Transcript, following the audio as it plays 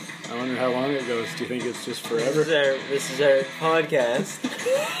I wonder how long it goes. Do you think it's just forever? This is our podcast.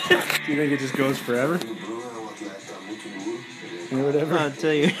 Do you think it just goes forever? Or whatever.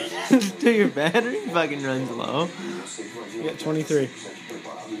 Until your battery fucking runs low. You got 23.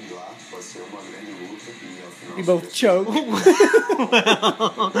 You both choke.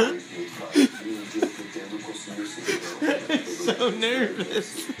 So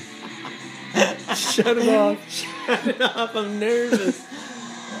nervous. Shut it off. Shut it off, I'm nervous.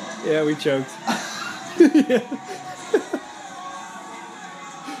 Yeah, we choked.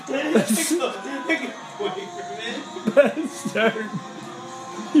 Bad start.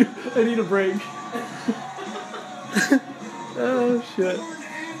 I need a break. Oh, shit.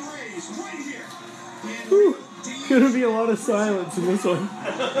 Whew. Gonna be a lot of silence in this one.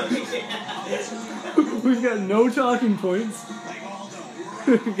 We've got no talking points.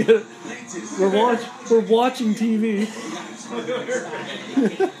 We're watching TV.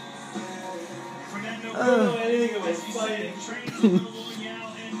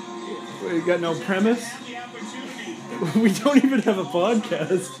 We got no premise. We don't even have a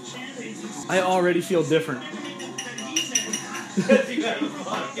podcast. I already feel different. Because you have a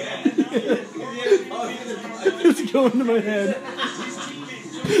podcast. It's going to my head.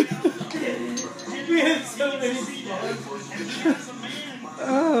 We have so many sponsors.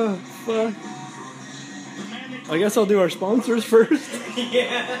 Oh, fuck. I guess I'll do our sponsors first.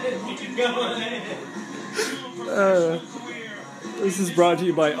 Yeah, you can go ahead. This is brought to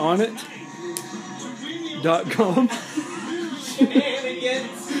you by Onnit.com.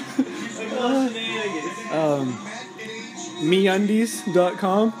 Shenanigans. I call shenanigans.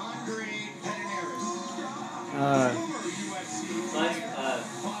 MeUndies.com.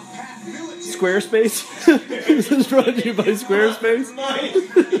 Squarespace. This is brought to you by Squarespace.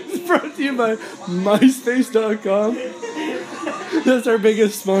 It's brought to you by MySpace.com. That's our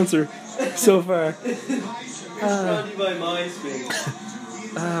biggest sponsor so far. It's brought to you by MySpace.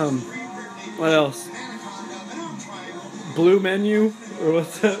 What else? Blue Menu? Or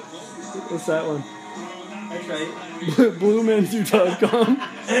what's that? What's that one? That's right. BlueMenu.com.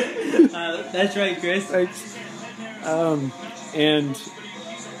 That's right, Chris. Thanks. And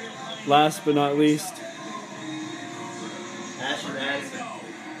last but not least, Ashley Madison.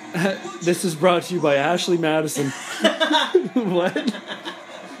 this is brought to you by Ashley Madison. What?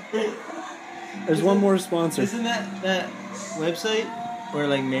 There's one more sponsor. Isn't that website where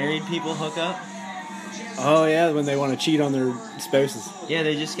like married people hook up? Oh yeah, when they want to cheat on their spouses. Yeah,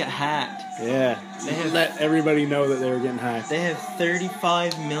 they just got hacked. Yeah. They have let everybody know that they were getting hacked. They have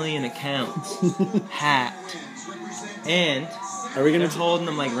 35 million accounts hacked. And Are we gonna they're holding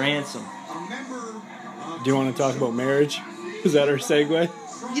them like ransom. Do you want to talk about marriage? Is that our segue?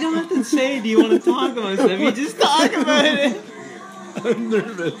 You don't have to say, do you want to talk about stuff? You just talk about it. I'm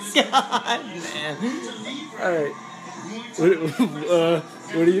nervous. God, man. All right.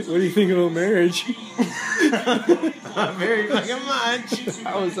 What do you think about marriage? Very fucking much.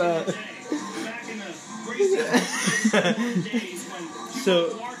 How was that? So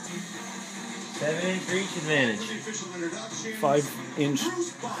 7-inch reach advantage. 5-inch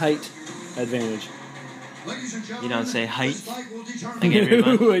height advantage. You don't say height like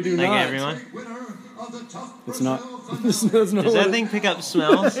everyone. No, I do like not. everyone. It's not. That's not Does that thing pick up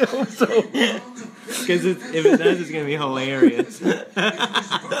smells? I hope so. Because if it does, it's gonna be hilarious. There's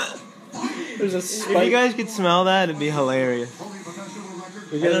a If spike. you guys could smell that, it'd be hilarious.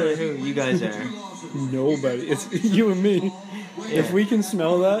 We I don't know gotta- who you guys are. Nobody. It's you and me. Yeah. If we can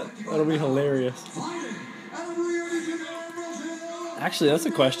smell that, that'll be hilarious. Actually, that's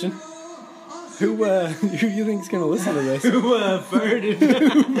a question. Who do you think's gonna listen to this? Who farted?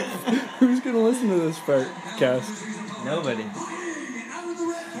 Who's gonna listen to this podcast? Nobody.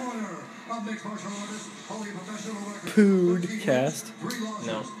 Podcast.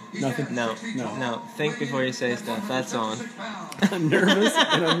 No. Nothing. No. No. No. Think before you say stuff. That's on. I'm nervous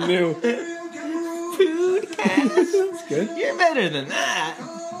and I'm new. Foodcast. That's good. You're better than that.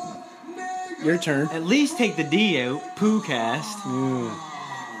 Your turn. At least take the D out. Poocast.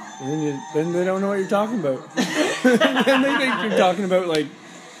 Then they don't know what you're talking about. Then they think you're talking about like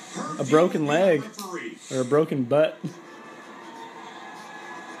a broken leg or a broken butt.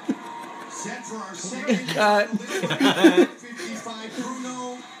 Cut.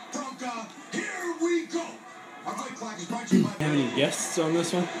 Have any guests on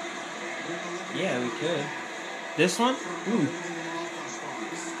this one? Yeah, we could. This one? Ooh.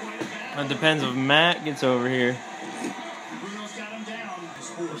 It depends if Matt gets over here.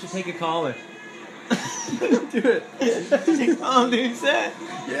 We should take a caller. Do it. Oh, dude, set.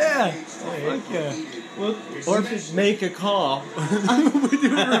 Yeah. Oh, fuck yeah. Well, or make a call. We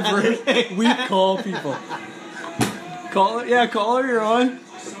do it reverse. We call people. Call it. Yeah, caller, you're on.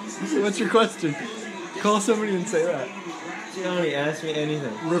 What's your question? Call somebody and say that. She only asked me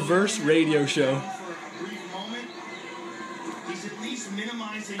anything. Reverse radio show.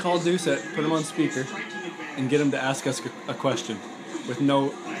 Call Doucette, put him on speaker, and get him to ask us a question. With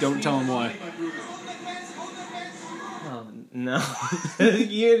no, don't tell him why. Oh, no.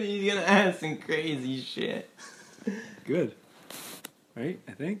 You're gonna ask some crazy shit. Good. Right,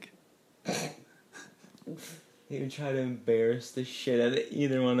 I think. He would try to embarrass the shit out of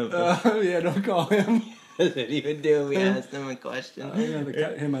either one of us. Yeah, don't call him. That's what he would do if we asked him a question. I'm gonna have to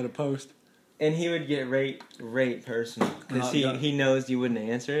cut him out of post. And he would get rate personal. Because We're not he knows you wouldn't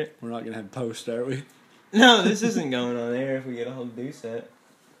answer it. We're not gonna have post, are we? No, this isn't going on air if we get a whole Doucette.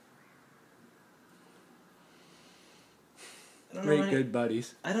 Great good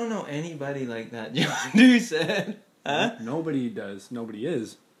buddies. I don't know anybody like that, John Doucette. Huh? Nobody does. Nobody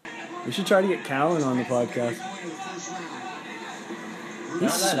is. We should try to get Callan on the podcast.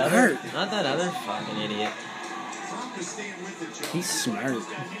 He's smart. Not that other fucking idiot. He's smart.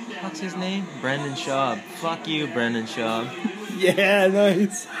 What's his name? Brendan Schaub. Fuck you, Brendan Schaub. Yeah,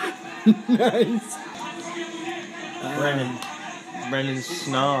 nice. Nice. Brendan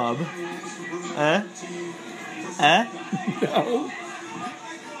Snob. Huh? Huh? No.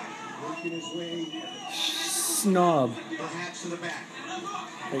 Snob.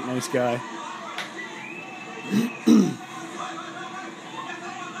 Great, nice guy.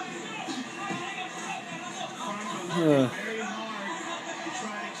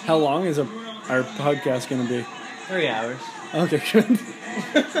 How long is our podcast going to be? 3 hours. Okay, good.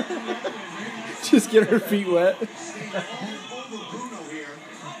 Just get our feet wet.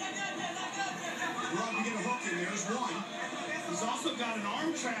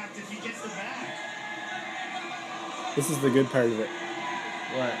 This is the good part of it.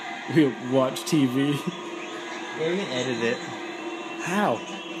 What? We watch TV. Yeah, you can edit it. How?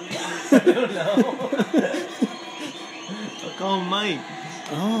 I don't know. I'll call Mike.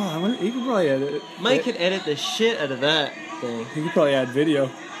 Oh, I wonder, he could probably edit it. Mike could edit the shit out of that thing. He could probably add video.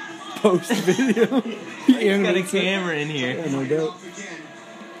 Post video. He's got a camera in here. Yeah, no doubt.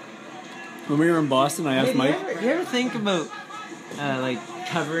 When we were in Boston, I asked Mike. You ever think about like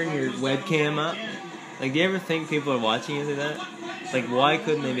covering your webcam up? Like, do you ever think people are watching you do that? Like, why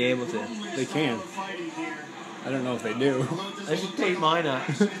couldn't they be able to? They can. I don't know if they do. I should take mine up.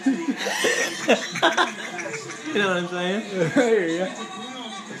 You know what I'm saying? I hear ya.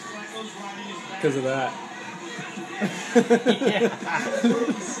 Because of that.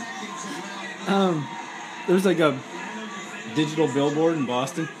 There's like a digital billboard in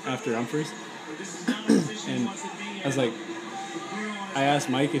Boston after Humphreys. And I asked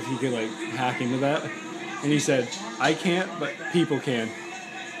Mike if he could like hack into that. And he said, I can't, but people can.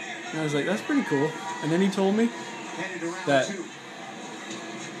 And I was like, that's pretty cool. And then he told me that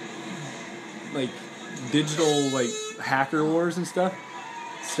like digital like hacker wars and stuff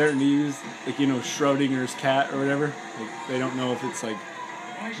starting to use like, you know, Schrodinger's cat or whatever. Like they don't know if it's like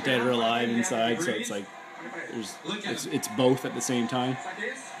dead or alive inside, so it's like it's both at the same time.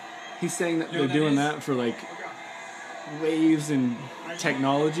 He's saying that they're doing that for like waves and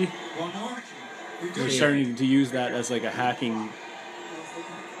technology. They're starting to use that as like a hacking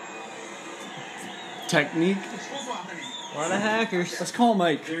technique. A lot of hackers. Let's call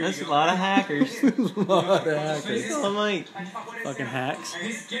Mike. That's a lot of hackers. A lot of hackers. Let's call Mike. Fucking hacks.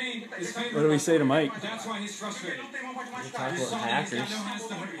 What do we say to Mike? We talk about hackers.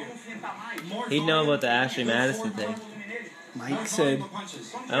 He'd know about the Ashley Madison thing. Mike said...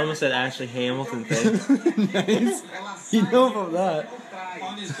 I almost said Ashley Hamilton thing. Nice. You know about that.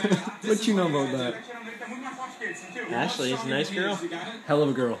 What you know about that? Ashley is a nice girl. Hell of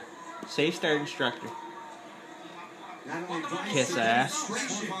a girl. Safe start instructor. Kiss ass.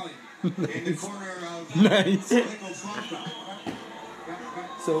 Nice.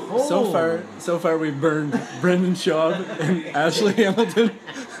 So far we've burned Brendan Schaub and Ashley Hamilton.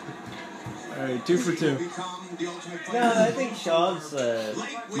 Alright, 2 for 2. No, I think Schaub's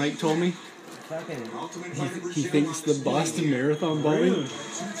Mike told me fucking... he thinks the Boston Marathon bombing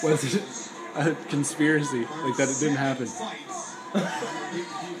was a conspiracy, like that it didn't happen.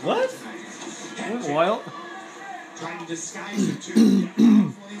 What? Wild.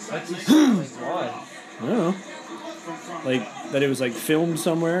 What's he saying? Like, why? I don't know. Like that it was like filmed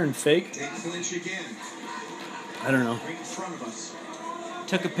somewhere and fake. I don't know.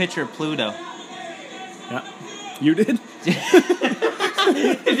 Took a picture of Pluto. Yeah. You did?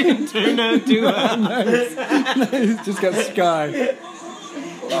 It didn't turn out too well. Nice. Nice. Just got sky.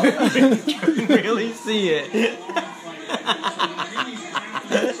 couldn't really see it.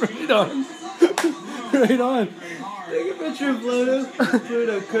 Right on. Right on. Take a picture of Pluto.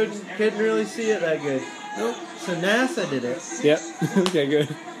 Pluto couldn't really see it that good. Nope. So NASA did it. Yep. Okay, good.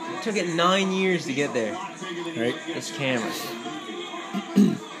 It took it 9 years to get there. Right. This camera.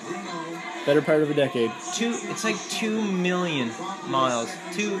 Better part of a decade. It's like 2 million miles.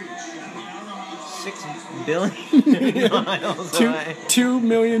 6 billion miles away. 2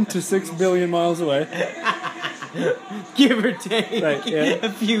 million to 6 billion miles away. Give or take. Right, yeah.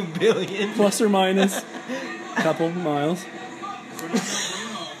 A few billion. Plus or minus a couple miles.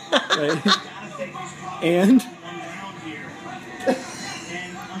 Right. And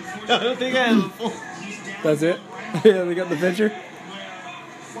I don't think I have a full. that's it. Yeah, we got the picture.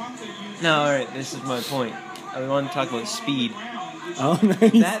 No, alright, this is my point. I want to talk about speed. Oh,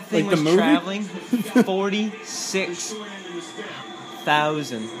 nice. That thing like was the movie? traveling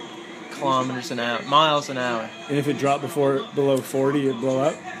 46,000 kilometers an hour, miles an hour. And if it dropped below 40, it'd blow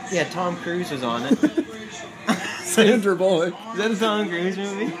up. Yeah, Tom Cruise was on it. Sandra Bullock. Is that a Tom Cruise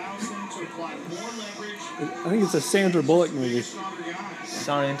movie? I think it's a Sandra Bullock movie.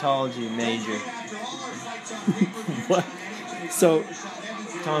 Scientology major. What? So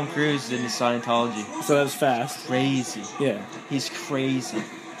Tom Cruise is into Scientology. that's fast. Crazy. Yeah. He's crazy.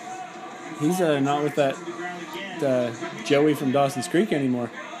 He's not with that Joey from Dawson's Creek anymore.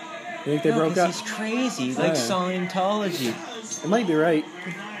 You think they broke up? He's crazy. Like Yeah. Scientology. It might be right.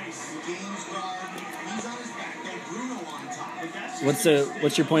 What's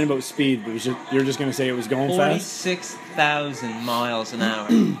your point about speed? You're just gonna say it was going fast? 46,000 miles an hour.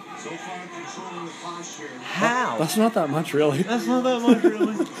 How? That's not that much, really. That's not that much,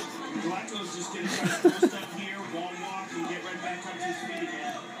 really.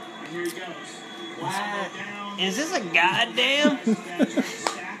 Is this a goddamn?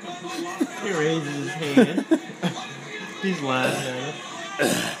 He raises his hand. He's laughing at it.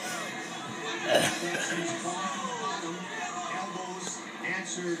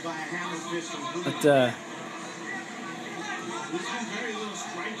 But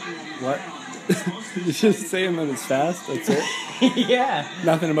what? You're just saying that it's fast. That's it. Yeah.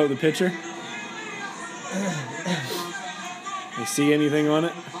 Nothing about the picture. You see anything on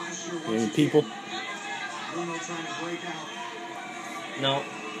it? Any people? No.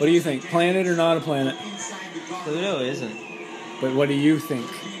 What do you think? Planet or not a planet? Pluto isn't. But what do you think?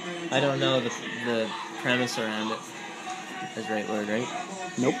 I don't know the premise around it. That's the right word, right?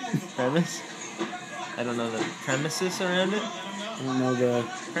 Nope. Premise? I don't know the premises around it. I don't know the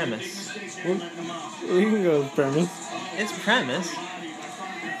Premise. Well, you can go with premise. It's premise.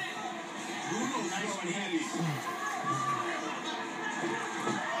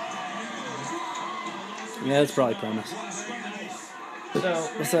 Yeah, it's probably premise. So,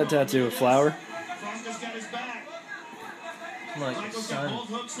 What's that tattoo? A flower? I'm like, son.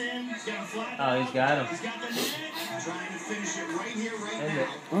 Oh, he's got him. End it.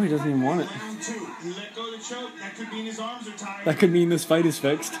 Oh, he doesn't even want it. That could mean this fight is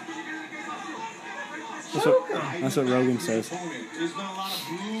fixed. That's what Rogan says. There's been a lot of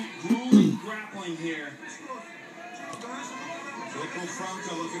grueling grappling here. Rico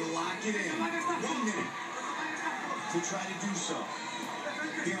Franco looking to lock it in. 1 minute to try to do so.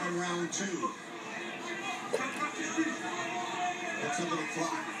 Here on round 2. That's up to the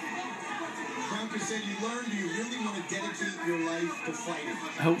clock. Franco said you learned you really want to dedicate your life to fighting.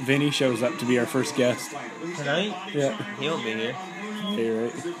 I hope Vinny shows up to be our first guest. Tonight? Yeah. He won't be here. Okay,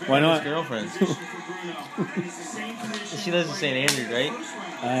 right. Why His not? girlfriend. She lives in St. Andrews, right?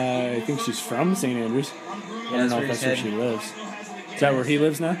 I think she's from St. Andrews. I don't that's know where if that's he's where she heading. lives. Is that where he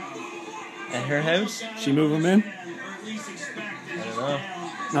lives now? At her house? She move him in? I don't know.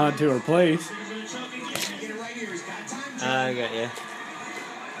 Not to her place. I got you.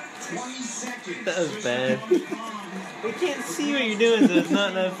 That was bad. We can't see what you're doing, so it's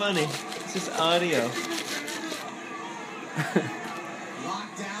not that funny. It's just audio.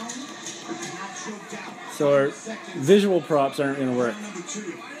 So our visual props aren't going to work.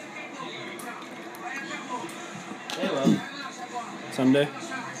 Hey, well. Someday.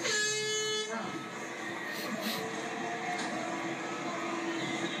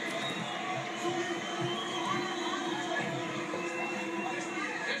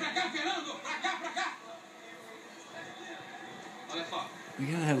 We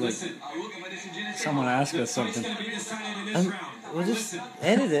gotta have like someone ask us something. We'll just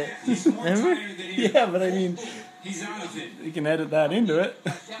edit it. Remember? Yeah, but I mean, you can edit that into it.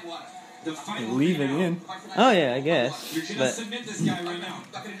 Leaving in. Oh yeah, I guess. But Submit this guy right now.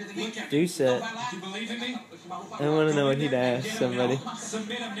 Look at do set. you believe in me? I want to know what he'd ask somebody.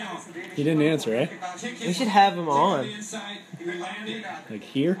 Submit him now. He didn't answer, eh? We should have him on. Inside, you landed. Like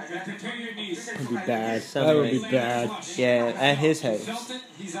here? Prepare your knees. That'd be bad. Something That would be like- bad. Yeah, at his house. Felt it,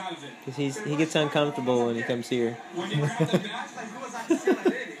 he's out of it. Because he gets uncomfortable when he comes here. When you grab the bat, you're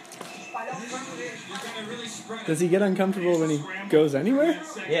gonna really spread it. Does he get uncomfortable when he goes anywhere?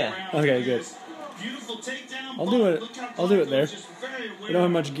 Yeah. Okay, good. Beautiful takedown. I'll do it. I'll do it there. We don't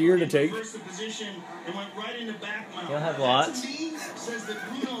have much gear to take. You'll have lots. Says that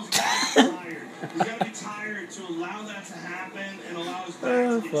Bruno's tired. He's got to be tired to allow that to happen and allow his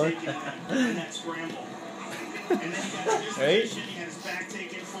back to get fuck. taken on in that scramble. And then he got his Right? position, he had his back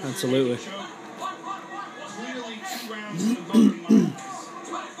taken forward. Absolutely. Choke. Clearly 2 rounds in the voting marks.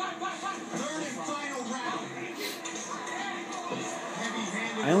 Third and final round.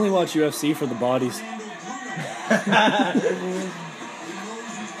 Heavy-handed I only watch UFC for the bodies. Fernando Bruno. He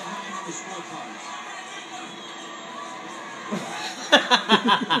knows he's behind on the scorecard.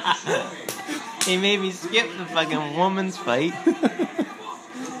 He made me skip the fucking woman's fight. For the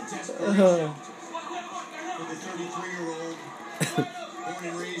 33-year-old, born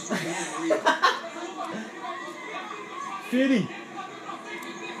and raised right here in Rio. Fitty.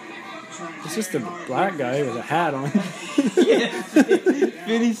 It's just a black guy with a hat on. Yeah,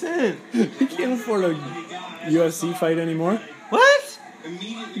 50 Cent. He can't afford a UFC fight anymore. What?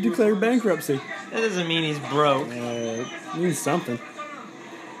 He declared bankruptcy. That doesn't mean he's broke. It means something.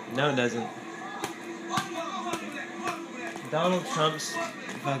 No, it doesn't. Donald Trump's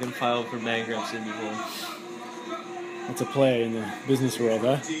fucking filed for bankruptcy before. That's a play in the business world,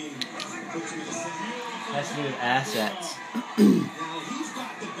 huh? Has to do with assets. Now he's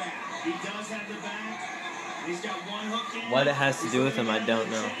got the back. He does have the back. He's got one hook in. What it has to do with him, I don't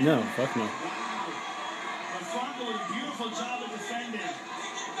know. No, fuck no. Wow. But Franco did a beautiful job of defending.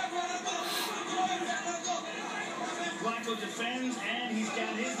 Flacco defends, and he's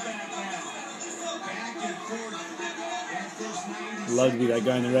got his back now. Back and forth. And first 90 Love to be that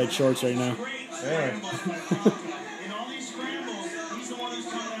guy in the red shorts right now. Great scrambles by Franco. In all these scrambles, he's the one who's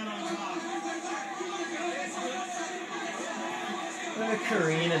coming out on top. What are the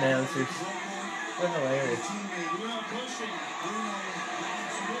Korean announcers? They're hilarious. Teammate Bruno pushing. Bruno had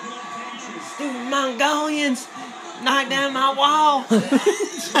some good little punches. Stupid Mongolians! Knock down my wall!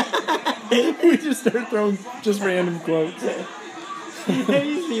 We just start throwing just random quotes. Have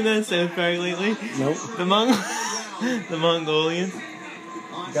you seen that South Park lately? Nope. The Mongolians.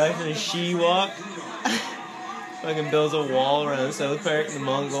 Guy from the She Walk fucking builds a wall around South Park and the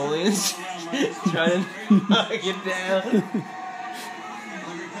Mongolians try to knock it down.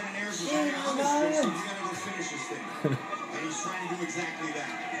 Andre Penn was like, "Honestly, he's gotta go finish this thing." And he's trying to do exactly that.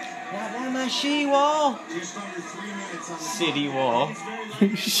 Knock down my She Wall. Just under 3 minutes on the City wall.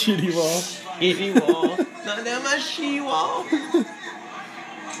 Shitty wall. Shitty wall. Knock down my She Wall.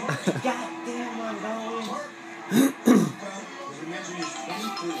 Goddamn Mongolians. Well, as we mentioned, he's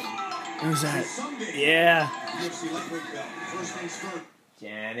 23. Who's that? Someday, Yeah. UFC lightweight belt. First things first.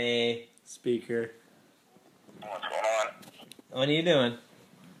 Johnny. Speaker. What's going on? What are you doing?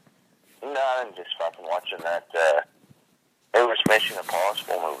 No, I'm just fucking watching that, newest Mission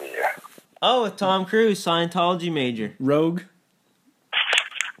Impossible movie there. Oh, with Tom Cruise, Scientology major. Rogue.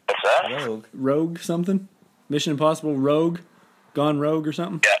 What's that? Rogue. Rogue something? Mission Impossible Rogue? Gone Rogue or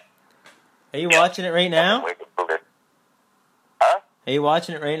something? Yeah. Are you watching it right now? Wicked movie. Huh? Are you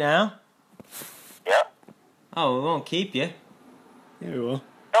watching it right now? Yeah. Oh, we won't keep you. Yeah, we will.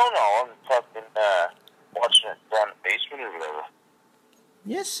 No, I'm fucking, watching it down in the basement or whatever.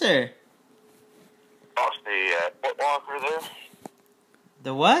 Yes, sir. Lost the, Foot Locker there.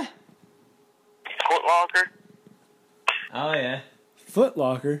 The what? Foot Locker? Oh, yeah. Foot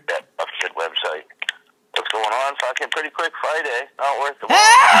Locker. Yeah, that's a good website. What's going on? Fucking pretty quick Friday. Not worth the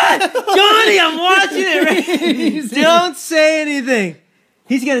Ah! Johnny, I'm watching it right. Don't say anything.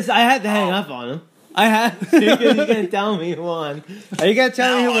 He's gonna. I had to hang up on him. I have to because he's gonna tell me who won. Are you gonna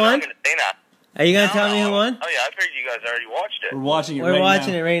tell me who I'm won? not gonna say that. Are you gonna tell me who won? Oh, yeah, I figured you guys already watched it. We're watching it We're right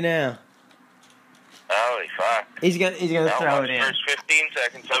watching now. it right now. Holy fuck. He's gonna I'll throw watch it the in. first 15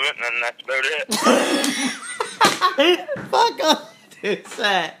 seconds of it, and then that's about it. Fuck off, dude.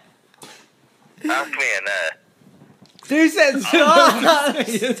 Set. Ask me and, Dude said stop. Stop. no,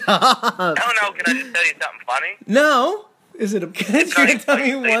 can I just tell you something funny? No. Is it a... He's gonna tell me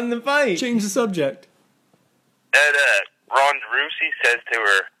who won the fight. Change the subject. That, Ron Rusi says to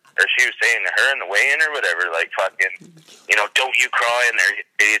her or she was saying to her in the weigh-in or whatever, like, fucking, you know, don't you cry, and they're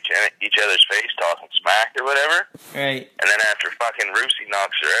in each other's face talking smack or whatever. Right. And then after fucking Rusi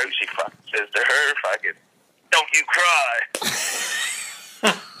knocks her out, she fucking says to her, fucking, don't you cry.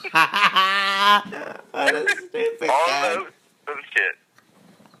 What a stupid All guy. about some shit.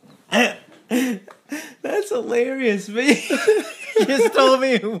 That's hilarious, but you just told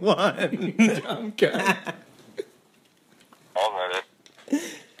me who won. Dumb guy. All about it.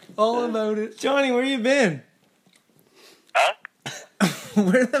 All about it. Johnny, where you been? Huh?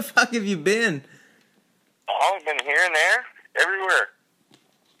 Where the fuck have you been? Oh, I've been here and there, everywhere.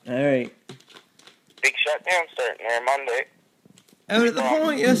 All right. Big shutdown starting there Monday. Out at the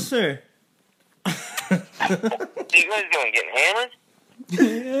point, yes, sir. What you guys doing, getting hammered?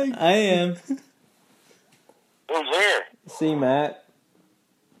 I am. Who's there? See, Matt.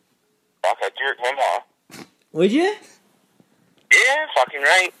 Fuck, I jerked him off. Would you? Yeah, fucking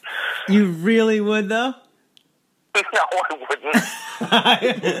right. You really would, though? No, I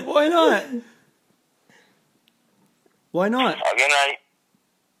wouldn't. Why not? Why not? Fucking right.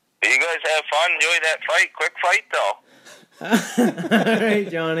 You guys have fun, enjoy that fight. Quick fight, though. All right,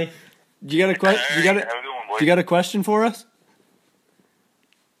 Johnny. You got a question? You got Have a good one, boys. You got a question for us?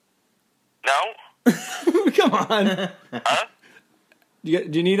 No? Come on. Huh? Do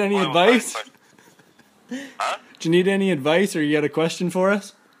you need any Well, advice? Huh? Do you need any advice, or you got a question for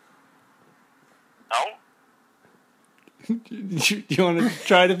us? No? Do you want to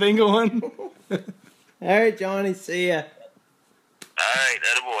try to think of one? All right, Johnny. See ya. Alright,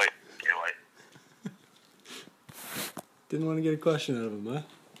 attaboy. Anyway. Didn't want to get a question out of him, huh?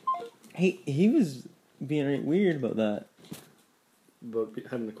 He was being right weird about that. About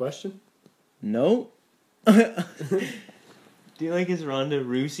having a question? No. Do you like his Ronda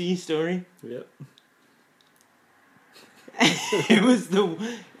Rousey story? Yep. It was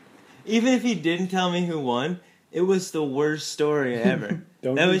even if he didn't tell me who won, it was the worst story ever.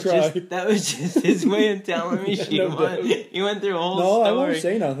 Don't that you was cry. that was just his way of telling me she No won. doubt. He went through a whole No, story. I won't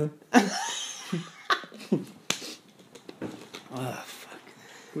say nothing. Ah, fuck.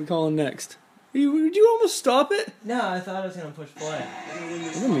 We calling next? Would you almost stop it? No, I thought I was gonna push play.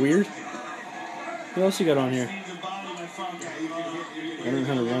 Isn't weird? What else you got on here? I don't know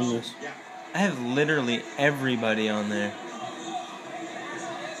how to run this. I have literally everybody on there.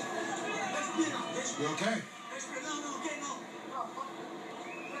 You okay?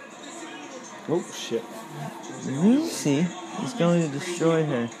 Oh, shit. Lucy is going to destroy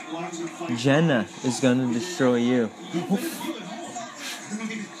her. Jenna is going to destroy you.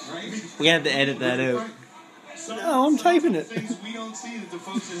 We have to edit that out. No, I'm typing it. Things we don't see that the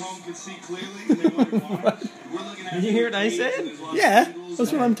folks at home can see clearly and they want to watch. We're looking at Did you hear what I said? Yeah,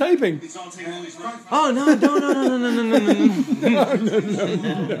 that's what I'm typing. It's all technology. Oh no! No!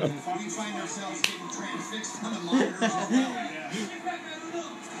 We find ourselves getting transfixed on the monitors.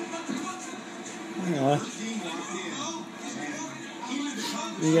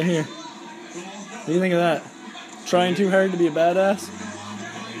 What do you got here? What do you think of that? Trying too hard to be a badass?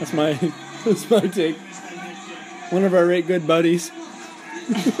 That's my take. One of our right good buddies.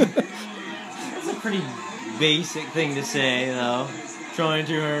 That's a pretty basic thing to say, though. Trying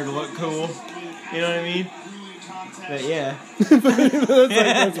too hard to look cool. You know what I mean? But yeah.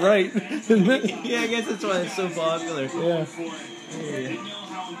 That's right. Isn't it? Yeah, I guess that's why it's so popular. Yeah.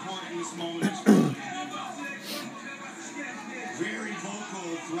 Very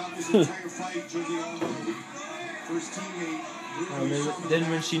vocal throughout this entire fight, Josie Aldo. First teammate. Then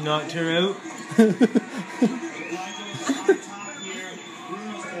when she knocked her out,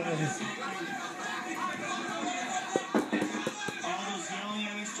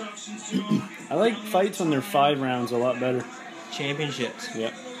 I like fights when they're 5 rounds a lot better. championships.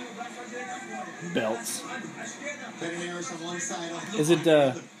 Yep. Belts. Ben Harris on one side. Is it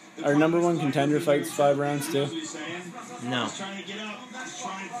our number one contender fights 5 rounds too? No. Trying to get up. Just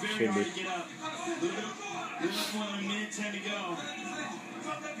trying very Should hard be. to get up. Little more than a minute 10 to go.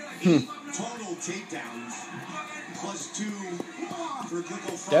 Total takedowns. Plus 2 for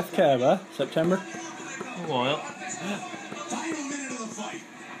Quickle front. Death Cab, huh? September? Well, Final minute of the fight.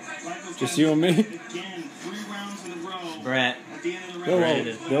 Just you and me? Again, 3 rounds in a row. Brett. At the end of the They'll round.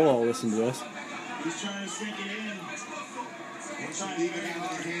 all, they'll all listen to this. He's trying to sink it in. We're trying to get it into the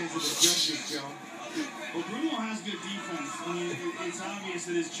hands of the judges, Joe. Well, Bruno has good defense. I mean, it's obvious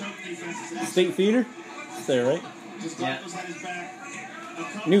that his choke defense is excellent. State Theater? It's there, right? Just Yeah. had his back. A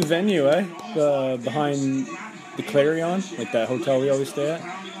couple New venue, eh? Behind the Clarion, like that hotel we always stay at.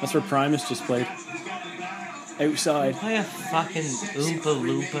 That's where Primus just played. Outside. play a fucking Oompa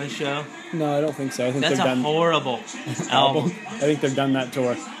Loompa show. No, I don't think so. I think That's they've a done horrible album. album. I think they've done that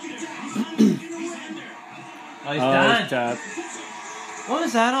tour. Oh, he's Oh, done. it's Tap. What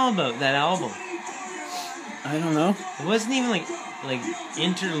was that all about? That album? I don't know. It wasn't even like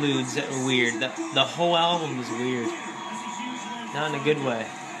interludes that were weird. The whole album was weird. Not in a good way.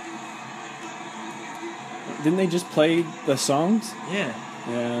 Didn't they just play the songs? Yeah.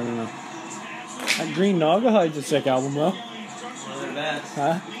 Yeah, I don't know. That Green Naugahyde's a sick album, though. One of their best.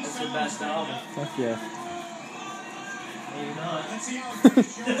 Huh? That's their best album. Fuck yeah. Maybe not. Let's see how it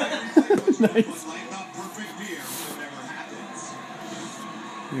goes. Nice. Like not perfect beer, whatever happens.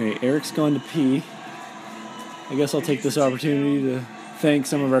 Alright, Eric's going to pee. I guess I'll take this opportunity to thank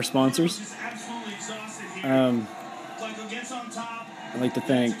some of our sponsors. Just absolutely exhausted here. Flacco gets on top. I'd like to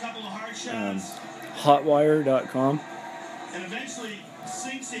thank A couple of hard shots. Hotwire.com. And eventually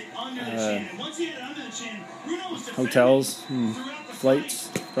sinks it under the chin. And once he had it under the chin, Bruno was defending Hotels and throughout the flights,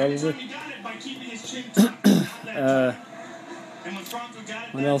 fight. probably. Every time he got it by keeping his chin tucked, not that tight. And when Franco got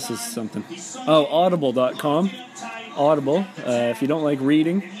it What that else is time, something? he sunk Oh, it, Audible.com. locked it up tight, Audible. If you don't like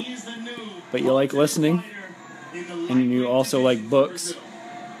reading, and he is the new but you like listening, fighter in the and you lightweight also like division books, for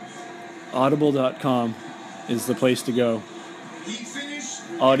Brazil. Audible.com is the place to go. He finished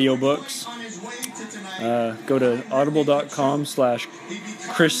Audiobooks. on his way to tonight. Go to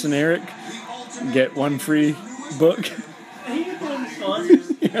audible.com/Chris and Eric. Get one free book.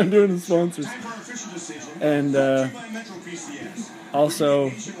 Yeah, I'm doing the sponsors. Time for our official decision. And By Metro PCS. also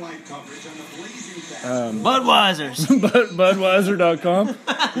Nationwide coverage on the blazing fast. Budweiser's. Budweiser.com.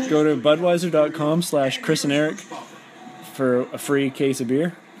 Go to budweiser.com/Chris and Eric for a free case of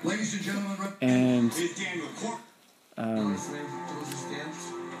beer. Ladies and gentlemen, And is Daniel Cork.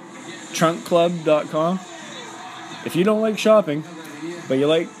 trunkclub.com. If you don't like shopping, but you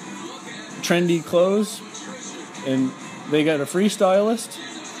like trendy clothes, and they got a free stylist,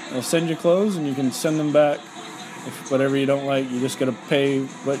 they'll send you clothes and you can send them back. If whatever you don't like, you just gotta pay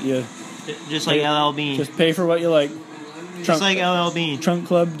what you Just like LL Bean. just pay for what you like. Just like LL Bean.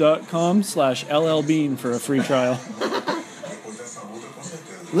 Trunkclub.com/LLbean for a free trial.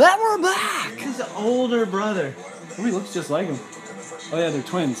 That we're back! His older brother. Oh, he looks just like him. Oh yeah, they're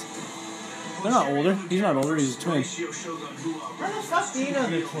twins. They're not older. He's not older. He's a twin. How the fuck do you know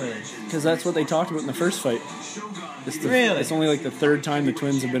they're twins? Because that's what they talked about in the first fight. Really? It's only like the third time the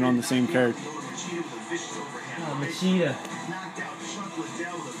twins have been on the same card. Oh, Machida.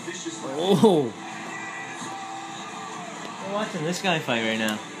 Oh, We're watching this guy fight right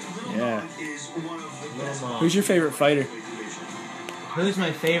now. yeah. Little Mom. Who's your favorite fighter? Who's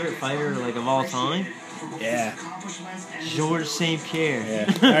my favorite fighter like of all time? Yeah. Georges St. Pierre.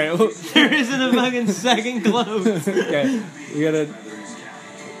 Yeah. All right. Well, There isn't a fucking second close. okay. We gotta.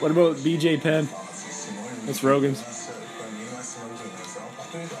 What about BJ Penn? That's Rogan's.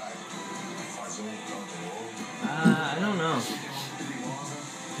 I don't know.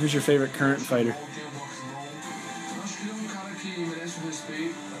 Who's your favorite current fighter?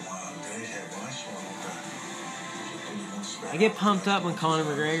 I get pumped up when Conor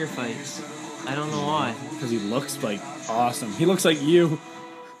McGregor fights. I don't know why. Because he looks like awesome. He looks like you.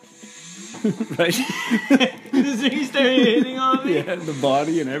 Right? Does he start hitting on me? Yeah, the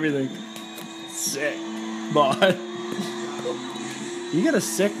body and everything. Sick bod. You got a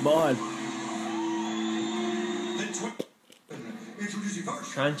sick bod.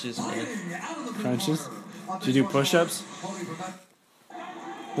 Crunches, man. Crunches. Do you do push-ups?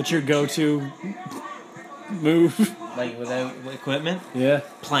 What's your go-to move? Like without equipment? Yeah.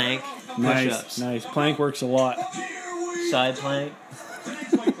 Plank. Nice. Push-ups. Nice. Plank works a lot. Side plank.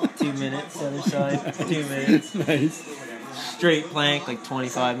 2 minutes. Other side. 2 minutes. Nice. Straight plank, like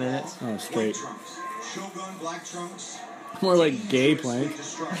 25 minutes. Oh, straight. Shogun Black Trunks. More like gay plank.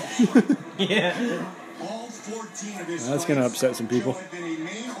 Yeah. All 14 of his That's gonna fights upset some people. have been a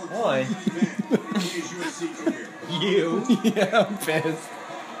main or Boy. event in his UFC career. You. Yeah, I'm pissed.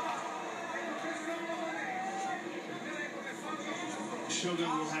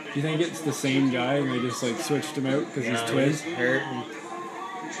 Shogun will have Do you think it's the same guy and they just like switched him out because he's twins? Hurting.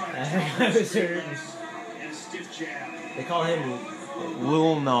 I think I was hurting. and a stiff jab. They call him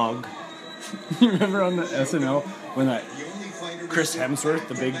Wilnog. You remember on the SNL when that The only fighter Chris Hemsworth,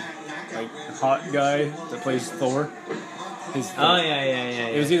 the big like hot guy that plays Thor, his Oh, yeah.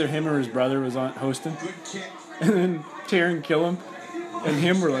 it was either him or his brother was on hosting, good kick and then Taron Killam and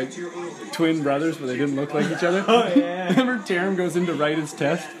him were like twin brothers, but they didn't look like each other. Oh, yeah. Remember Taron goes in to write his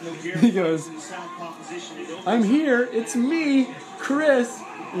test. He goes, "I'm here. It's me, Chris."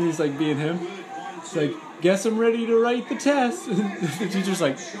 And he's like being him. It's like, "Guess I'm ready to write the test." And the teacher's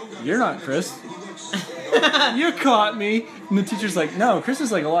like, "You're not Chris. You caught me." And the teacher's like, "No, Chris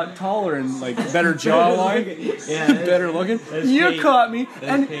is like a lot taller and like better jawline, Yeah, better looking. that's You Pete. caught me." That's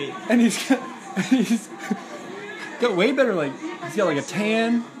And Pete. and he's got way better, like, he's got like a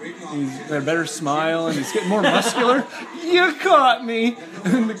tan, and he's got a better smile, and he's getting more muscular. You caught me!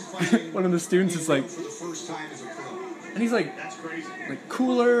 And one of the students is like, and he's like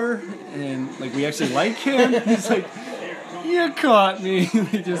cooler, and like we actually like him. He's like, you caught me!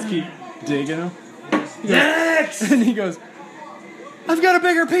 They just keep digging him. Next! And he goes, I've got a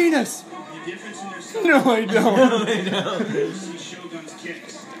bigger penis! No, I don't.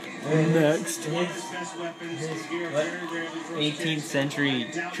 Next. His 18th century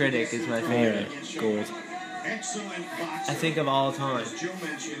critic is my favorite. Gold. I think of all time.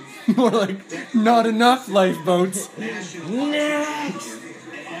 More like, not enough lifeboats. Next!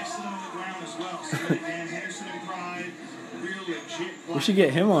 We should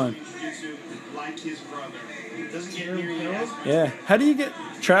get him on. Yeah. How do you get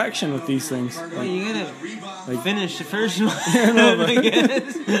traction with these things? Well, you gotta finish the first one. I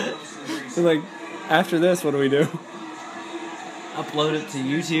guess. So like, after this, what do we do? Upload it to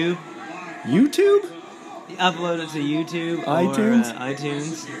YouTube. YouTube? Upload it to YouTube. iTunes? Or,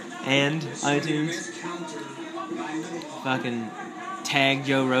 iTunes. And iTunes. Fucking tag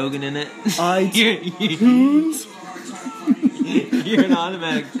Joe Rogan in it. iTunes? You're an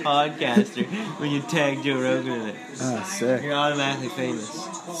automatic podcaster when you tag Joe Rogan in it. Ah, sick. You're automatically famous.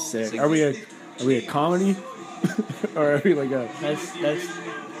 Sick. Are we a comedy? Or are we like a... That's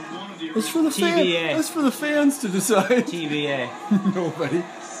It's for the TBA. That's for the fans to decide. TBA. Nobody.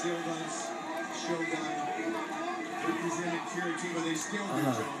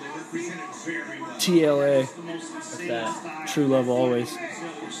 TLA. What's that? True love always.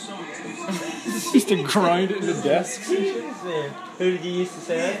 Used to grind it into desks. Who did you used to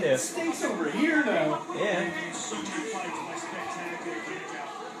say that to? Stinks over here now. Yeah.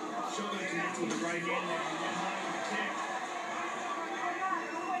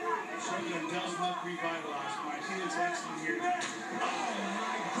 Shogun does look revitalized. He looks excellent here. Oh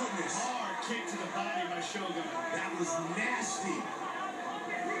my goodness. Hard kick to the body by Shogun. That was nasty.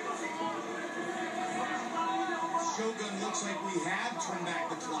 Shogun looks like we have turned back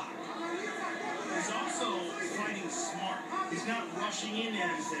the clock. He's also fighting smart. He's not rushing in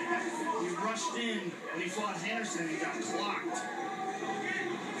anything. He rushed in when he fought Henderson and got clocked.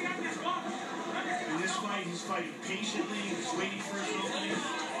 In this fight, he's fighting patiently. He's waiting for his opening.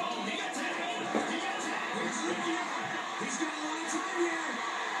 Oh, he attacked. He's got a lot of time here.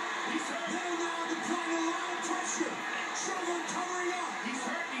 He's hurt. They're now applying a lot of pressure. Shogun covering up. He's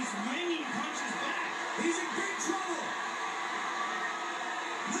hurt. He's winging punches back. He's in big trouble.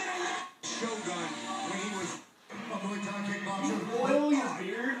 Shogun, when he was a Muay Thai kickboxer. Oil your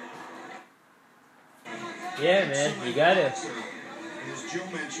beard. Yeah, man. You got it. As Joe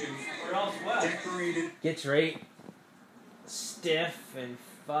mentioned, decorated. Gets right stiff and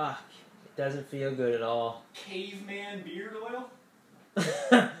fuck. It doesn't feel good at all. Caveman beard oil?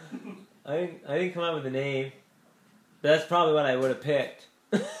 I didn't come up with a name. But that's probably what I would have picked.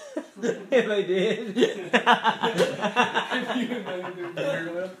 If I did.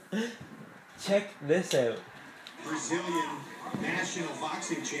 Check this out. Brazilian national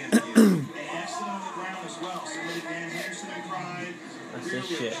boxing champion. Excellent on the ground as well. Somebody Dan Henderson and Pride. What's Real this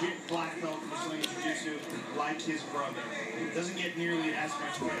shit? legit black belt in Brazilian Jiu-Jitsu, like his brother. Doesn't get nearly as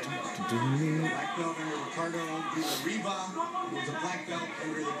much credit. Black belt under Ricardo Riva, who was a black belt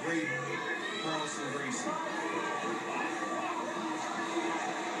under the great Carlson Gracie.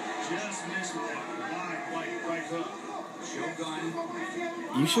 Just missed with that wide, white right hook. Shogun.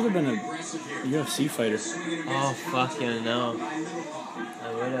 You should have been a Aggressive here. UFC fighter. Oh, fuck yeah, no.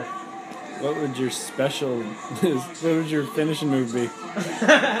 I would have. What would your special... what would your finishing move be? The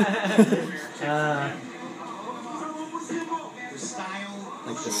style.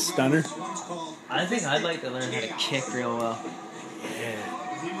 Like the stunner? Once called. I think I'd like to learn how to kick real well.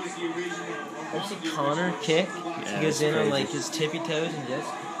 He was the original. Ever see Connor kick? He goes it's in on crazy. like his tippy toes and just.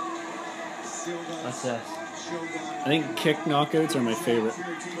 What's that? I think kick knockouts are my favorite.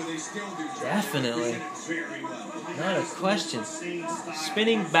 Definitely. Not a question.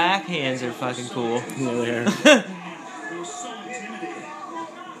 Spinning backhands are fucking cool. Yeah, they are.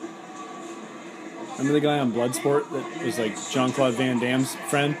 Remember the guy on Bloodsport that was like Jean-Claude Van Damme's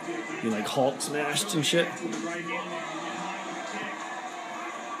friend? He like Hulk smashed and shit.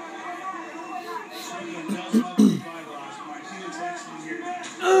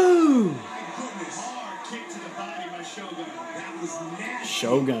 Ooh!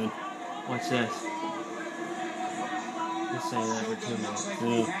 Shogun. What's this? Just saying that for 2 minutes.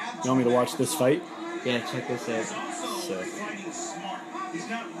 Yeah. You want me to watch this fight? Yeah, check this out. Sick. Fighting smart. He's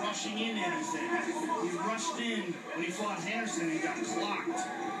not rushing in anything. He rushed in when he fought Henderson and got clocked.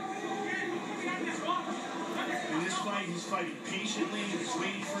 In this fight, he's fighting patiently. He's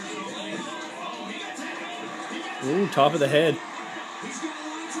waiting for his opening. Oh, he got tagged. Ooh, top of the head. He's got a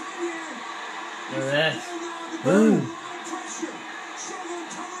lot of time here. Look at that. Boom. Pressure. Shogun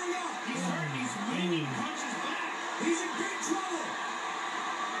covering up. He's hurt. He's landing punches back. He's in big trouble.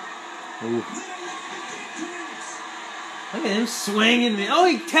 Ooh. Look at him swinging me. Oh,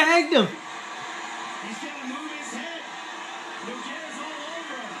 he tagged him. He's got to move his head. Nogueira's all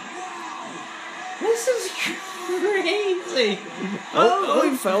over him. Wow. This is crazy. Oh,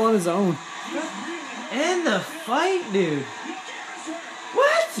 he fell on his own. And the fight, dude.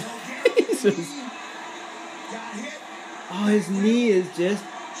 What? Jesus. Got hit. Oh, his knee is just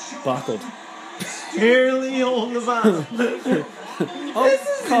Buckled. barely holding the bottom. Oh, This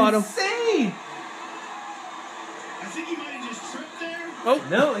is caught him. insane. I think he might have just tripped there. Oh,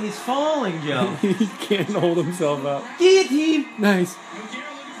 No, he's falling, Joe. he can't hold himself up. Guillotine. Nice.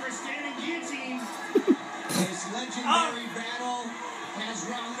 Nogueira looking for a standing guillotine. This legendary battle has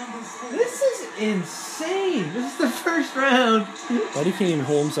round number 4. This is insane. This is the first round. But he can't even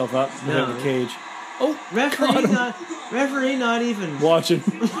hold himself up behind No. the cage. Oh, Referee not even watching.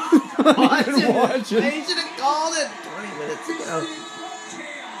 watching. watching. They should have called it 20 minutes ago.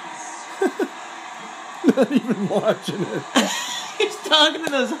 Not even watching it. He's talking to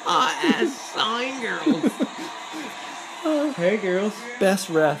those hot ass sign girls. Hey girls. Best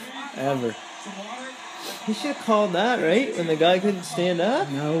ref ever. He should have called that, right? When the guy couldn't stand up?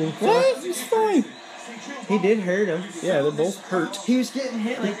 No. What? He's fine. He did hurt him. Yeah, they're both hurt. He was getting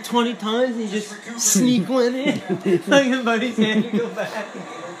hit like 20 times and he just sneak one in. Like his buddy's hand to go back.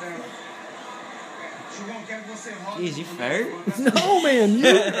 Jeez, you fart? No, man, you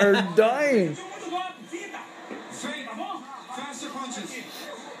are dying. Faster punches.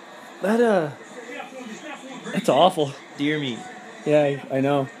 That's awful. Deer meat. Yeah, I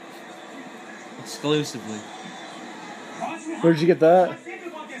know. Exclusively. Where'd you get that?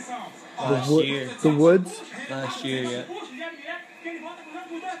 Last year. The woods? Last year, yeah.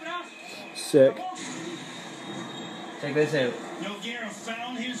 Sick. Check this out. Nogueira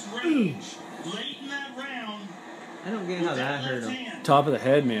found his range late in that round. I don't get how that hurt him. Top of the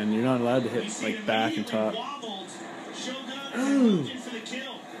head, man. You're not allowed to hit like back and top. Oh,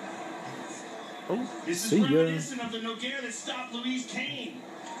 Oh, this is see ya. reminiscent of the Nogueira that stopped Luis Kane.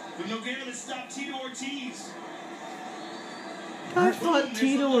 The Nogueira that stopped Tito Ortiz. I fought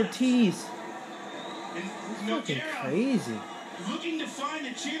Tito Ortiz. And Fucking Nogueira crazy. looking to find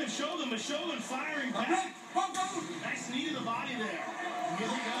the chin of Shogun, but Shogun firing back. Nice knee to the body there.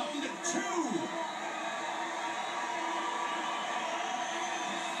 Round 2.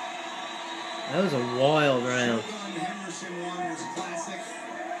 That was a wild round.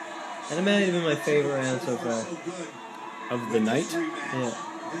 That might have been my favorite round so far. Of the night? Yeah.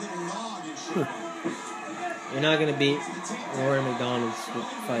 You're not gonna beat Rory McDonald's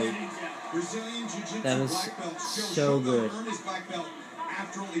fight. That was so good.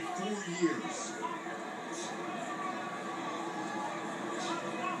 After only 4 years.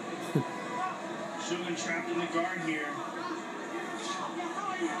 Shogun trapped in the guard here.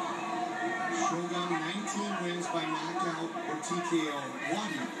 Shogun 19 wins by knockout or TKO.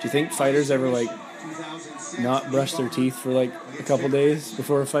 1. Do you think fighters ever like 2006. not brush their teeth for like a couple days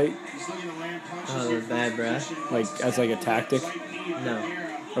before a fight? He's looking to land punches. Oh, the bad breath? Like as like a tactic? No.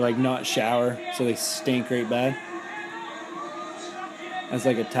 Or like not shower so they stink right bad? As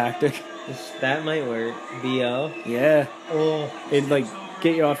like a tactic? That might work. BO. Yeah. Oh. It'd like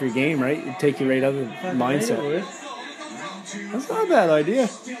get you off your game, right? It'd take you right out of the mindset. Round 2. That's not a bad idea.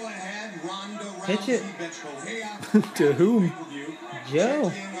 Still ahead. Ronda Pitch it. Rousey, To whom?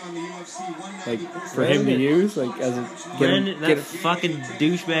 Joe. Like for him to use? Like as a Brendan, that get a fucking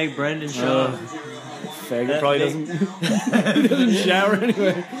douchebag Brendan Shaw. faggot That probably big- doesn't shower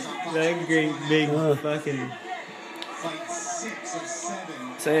anyway. That great big fucking. Fight 6 of 7.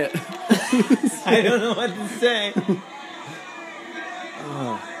 Say it. I don't know what to say.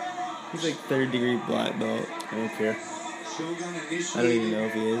 He's like 3rd degree black belt. I don't care. Shogun initiated I don't even know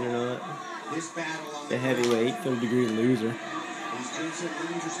if he is or not. this battle on The heavyweight. 3rd degree loser. These gents are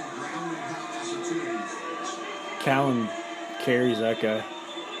looking for some ground and pound opportunities. Callan carries that guy.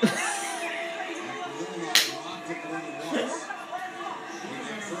 After living off the rock, take it only once. In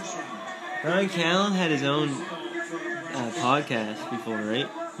that first round. Ryan Callen had his own podcast before, right?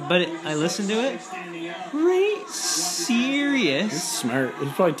 But I listened to it. Right? He's Serious. smart.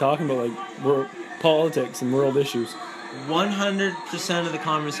 He's probably talking about like world politics and world issues. 100% of the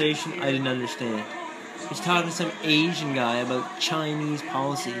conversation I didn't understand. He's talking to some Asian guy about Chinese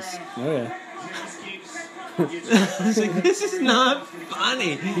policies. Oh yeah. I was like, this is not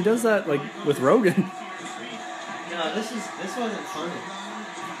funny. He does that like with Rogan. No, this wasn't funny.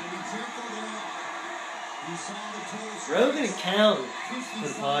 Rogan and Callan for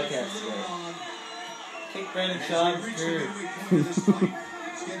the podcast today. Kick Brandon Shaw through.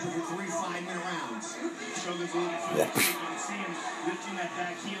 Scheduled for 3 5-minute rounds. Shogun's a little bit further. You can see him lifting that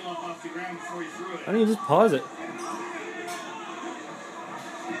back heel up off the ground before he threw it. Why don't you just pause it?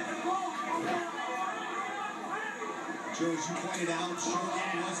 Joe, as you pointed out,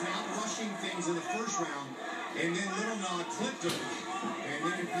 Shogun was not rushing things in the first round, and then Little Nog clipped him,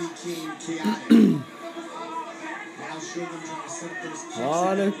 and then it became chaotic. Now Shogun trying to set up those kicks. A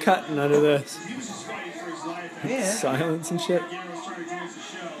lot of cutting out of this. He was just fighting for his life. Yeah. Silence and shit. Guerrero's trying to join the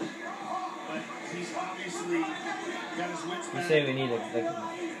show. But he's obviously got his wits You back. say we need a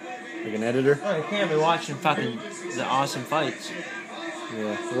Like an editor? Oh, you can't be watching fucking the awesome fights.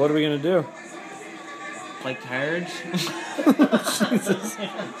 Yeah. So what are we gonna do? Like cards.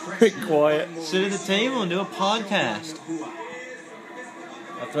 Be quiet. Sit at the table and do a podcast.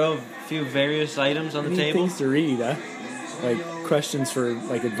 I'll throw a few various items on the Any table. things to read, huh? Like questions for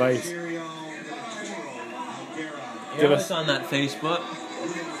like advice. Mysterio, Toro, Algera. You're always on that Facebook.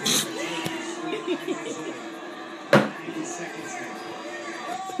 90 seconds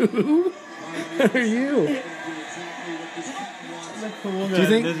now. Who are you? Cool Do you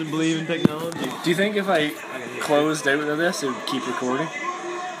think- doesn't believe in technology? Do you think if I closed out of this, it would keep recording?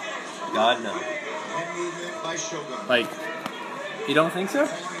 God no. Head movement by Shogun. Like, you don't think so?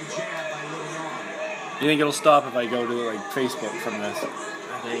 Following jab by Little Nog. You think it'll stop if I go to like Facebook from this?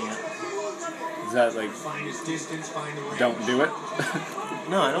 Is that like, Find his distance, find the range. don't do it?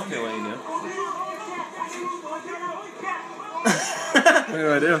 No, I don't care what you do. What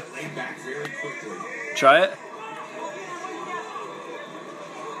do I do? Lay back very quickly. Try it?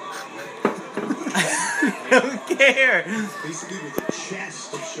 I don't care. Basically with the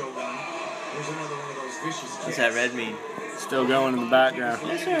chest of Shogun. There's another one of those vicious kicks. What's that red mean? Still going in the background.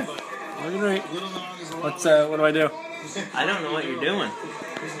 Yes, sir. Looking right. Little Nog is a lot What do I do? I don't know what you're doing.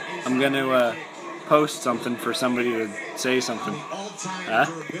 I'm gonna post something for somebody to say something. all-time Huh?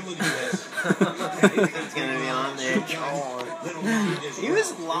 durability list. It's gonna be on there. Little Nog is He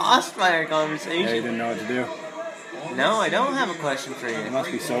was lost by our Yeah, you conversation. didn't know what to do. No, I don't have a question for You you.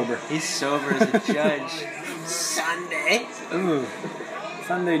 must be sober. He's sober as a judge. Sunday. Ooh.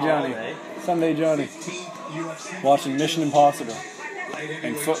 Sunday Johnny. All day. Sunday Johnny. 15th UFC Watching Mission Impossible light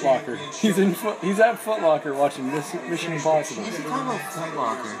and heavyweight Foot Locker. championship. He's at Foot Locker watching Mission Impossible. What's he talking about Foot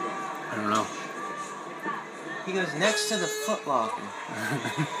Locker? I don't know. He goes next to the Foot Locker.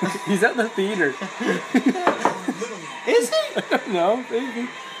 He's at the theater. Is he? I don't know. Maybe.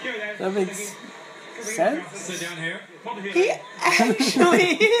 That makes sense. He actually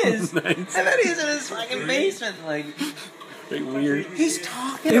is. Nice. I bet he's in his fucking basement. Like, Bit weird. he's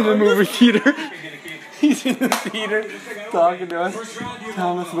talking In the on movie theater. He's in the theater talking to us,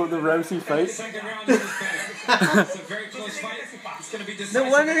 telling us about the Rousey fight. No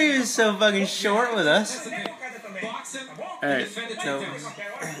wonder he was so fucking short with us. Alright, No,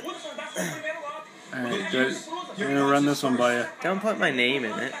 alright, good. I'm gonna run this one by you. don't put my name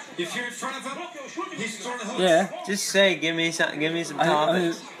in it. If you're in front of him, he's throwing the hooks. Yeah. Just say, give me some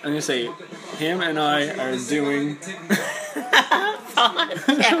topics. I'm gonna say, him and I are doing.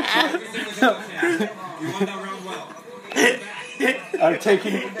 You won that round well. We're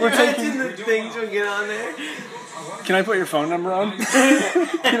taking. Imagine the things we get on there. Can I put your phone number on?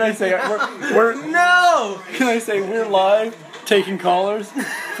 Can I say we're No! Can I say we're live taking callers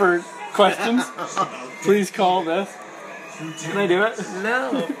for questions? Please call this. Can I do it?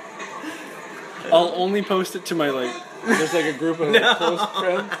 No. I'll only post it to my there's like a group of No. close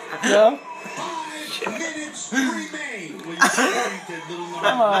friends. No? 5 minutes remain.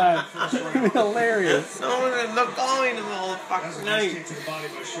 Come on. It'd be hilarious. Someone they're calling him the whole fucking night. Kick to the body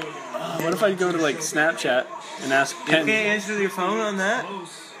by Shogun. What if I go to Snapchat and ask You can't Pen? answer your phone on that?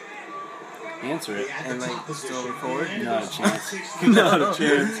 Answer it. At And the like top still position. record? Not a chance. Not a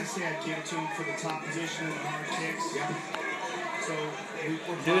chance. I say I'd give it to him for the top position and the hard kicks. So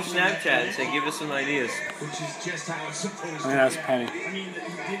we're Do a Snapchat and say, give us some ideas. Which is just how it's supposed I'm to gonna ask be. Penny. I mean,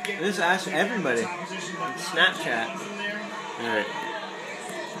 he did get Just ask everybody. top position, but Snapchat. in there. Alright.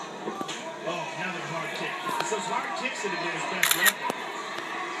 Oh, another hard kick. It's those hard kicks that have been his best weapon.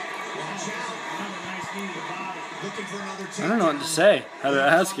 Another nice knee to the body. Looking for another I don't know what to say. How to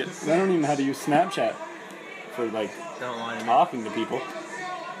ask it. I don't even know how to use Snapchat for Don't want to. talking to people.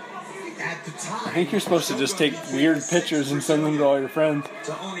 At the time, I think you're supposed to just take weird pictures and send them to all your friends.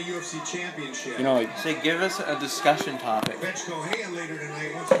 to own a UFC championship. You know, Say, give us a discussion topic. Fetch Correa later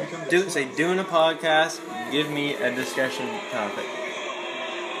tonight wants to become the Doing a podcast, give me a discussion topic.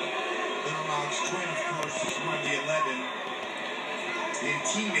 Little Nog's twin, of course, is Mark the 11. And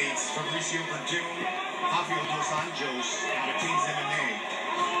teammates Fabricio Verdun, Rafael Dos Anjos out of Kings MMA.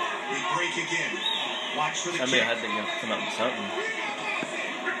 They break again. Watch for the Somebody kick. had to come up with something.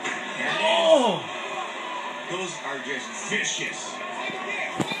 Oh! Those are just vicious.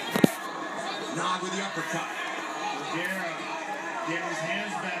 Nog with the uppercut. Guerra getting his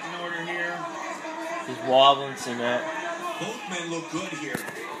hands back in order here. He's wobbling some that. Both men look good here.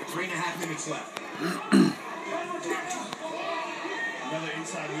 3.5 minutes left. Another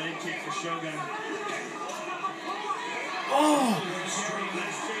inside leg kick for Shogun. Oh! Straight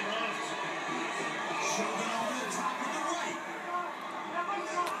left, straight left. Shogun over the top with the right.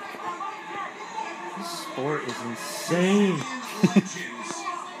 This sport is insane. Legends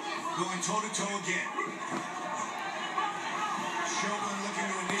going toe to toe again. Shogun looking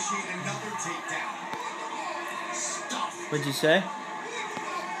to initiate another takedown. Stuff. What'd you say?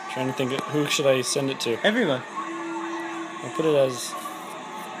 Trying to think, who should I send it to? Everyone. I'll put it as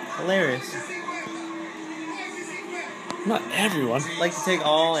Hilarious. not everyone. Like to take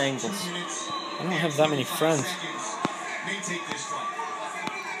all angles. I don't have that many friends. May take this fight.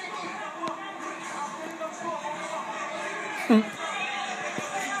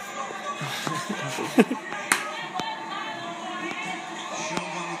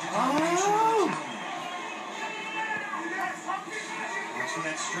 Shogun with the combination of the counter. Watch for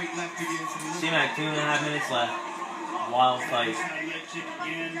that straight left again from the C-Mac, 2.5 minutes left. Wild fight. Inside leg kick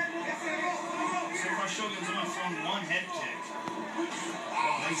again. So far, Shogun's only thrown one head kick.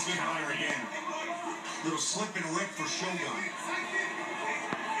 Oh, nice counter again. Little slip and whip for Shogun.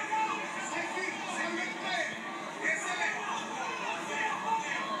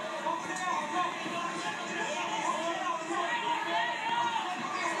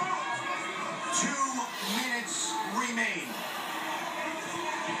 Remain.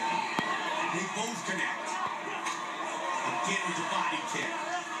 They both connect. Again with the body kick.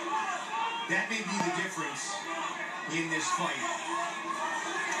 That may be the difference in this fight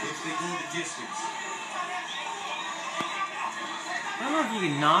if they go the distance. I don't know if you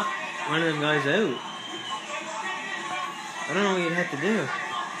can knock one of them guys out. I don't know what you'd have to do.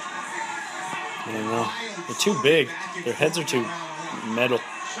 I don't know. They're too big. Their heads are too metal.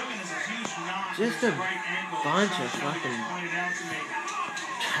 Shogun has a huge knock. Just a right ankle. bunch of Shogun fucking pointed out to me.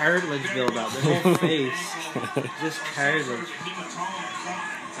 cartilage buildup. Their whole face. Just cartilage. Hematoma front.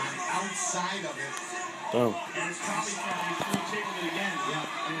 It's on the outside of it. Boom. And it's probably from before taking it again. Yeah.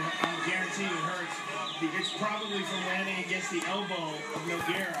 And I'm guaranteed it hurts. It's probably from landing against the elbow of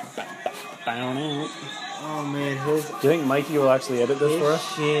Nogueira. Bow out. Oh man, his Do you think Mikey will actually edit this for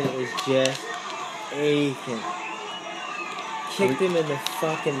us? chin is just aching. Kicked him in the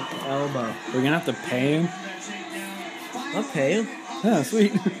fucking elbow. We're gonna have to pay him. That takedown. I'll pay him. Yeah,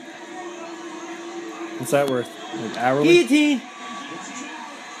 sweet. What's that worth? Like hourly? Guillotine!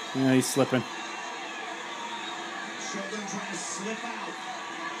 Yeah, he's slipping. Shogun trying to slip out.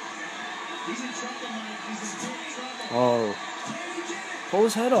 He's in trouble, Mike. He's in big trouble. Oh. Pull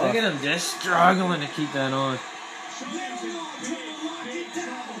his head Look off. at him just struggling to keep that on. Shogun's in big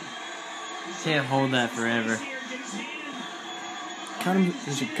trouble. Can't hold that forever. Here, get his hand. Cut him.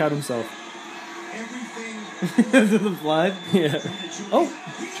 He should cut himself. Everything Because of the blood? Yeah. Oh.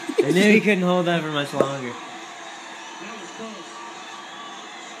 I knew he couldn't hold that for much longer. That was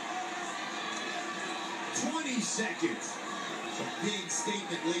close. 20 seconds. It's a big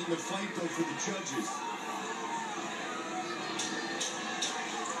statement late in the fight, though, for the judges.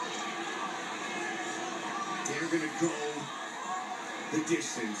 They're going to go the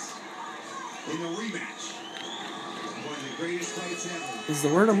distance in the rematch. One of the greatest fights ever. Is the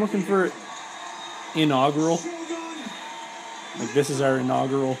word I'm looking for inaugural? Like this is our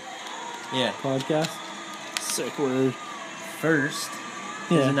inaugural Yeah. podcast? Sick word. First.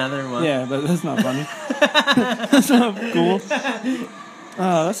 Yeah. There's another one. Yeah, but that's not funny. That's not cool.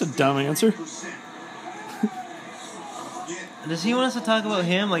 Oh, that's a dumb answer. Does he want us to talk about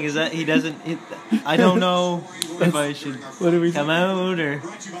him? Like, is that he doesn't? I don't know if I should What do we come out or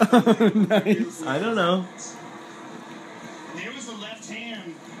Nice. I don't know. There was the left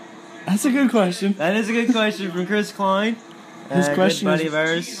hand. That's a good question. That is a good question from Chris Klein. His question good buddy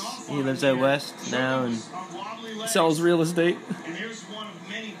is- of ours. He lives out west now, and On wobbly legs. Sells real estate. And there's one of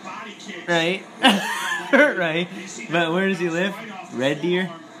many body kicks. right, right. But where does he live? Red Deer.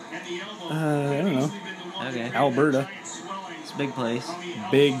 I don't know. Okay. Alberta. It's a big place.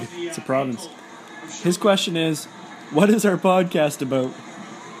 Big. It's a province. His question is, what is our podcast about?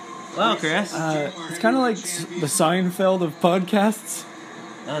 Wow, Chris. It's kind of like the Seinfeld of podcasts.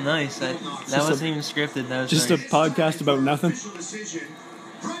 Oh, nice. That just wasn't even scripted. That was Just a nice. podcast about nothing. Official decision.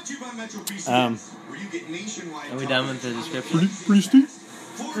 Brought to you by Metro PCS, where you get nationwide Are we done with the description? Pretty steep.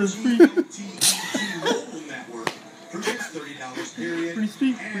 4G LTE mobile network for just $30 period. Pretty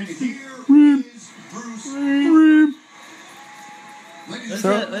steep. And Pretty steep. here is Bruce. What's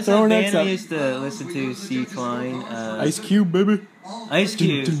Throw- that throw her band next we up. used to listen to? C. Klein. Ice Cube, baby. Ice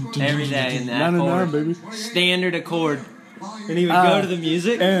Cube. Every day in that 909, chord. baby. Standard accord. And he would go to the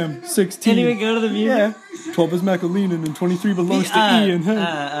music. M16. And he would go to the music. Yeah. 12 is McAleenan and 23 belongs to Ian.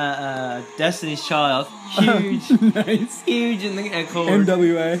 Huh? Destiny's Child. Huge. Nice. Huge in the accord.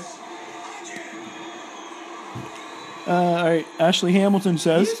 NWA. Alright, Ashley Hamilton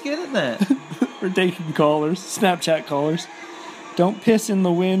says, He's good at that. we're taking callers, Snapchat callers. Don't piss in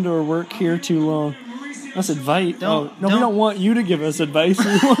the wind or work here too long. That's advice. We don't want you to give us advice.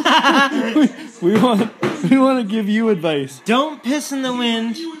 We want to give you advice. Don't piss in the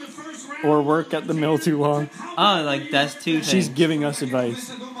wind. Or work at the mill too long. Oh, like that's two things. She's giving us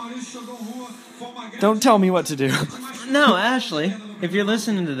advice. Don't tell me what to do. No, Ashley, if you're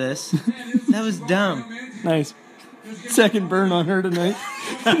listening to this, that was dumb. Nice. Second burn on her tonight.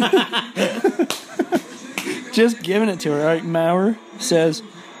 Just giving it to her. All right, Maurer says,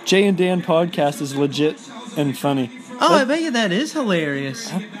 Jay and Dan podcast is legit and funny. Oh, I bet you that is hilarious.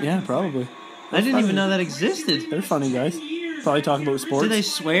 Yeah, probably. I didn't even know that existed. They're funny guys. Probably talking about sports. Do they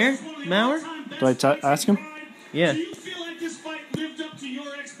swear, Maurer? Do I ask him? Yeah. Do you feel like this fight lived up to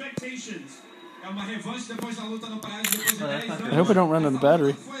your expectations? I hope I don't run out of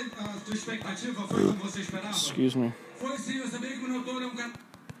battery. Excuse me.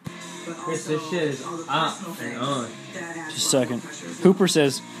 This shit is up and on. Just a second. Hooper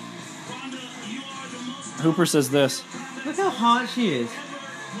says this. Look how hot she is.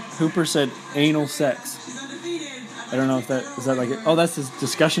 Hooper said anal sex. I don't know if that is that like it. Oh, that's his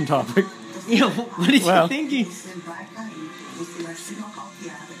discussion topic. Yeah, what are you Well. thinking?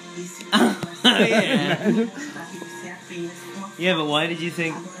 Yeah. Yeah, but why did you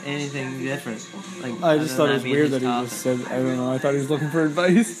think anything different? Like, I just thought it was weird that he just said, I don't know, I thought he was looking for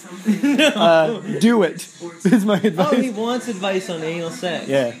advice. Do it, is my Oh, he advice. wants advice on anal sex.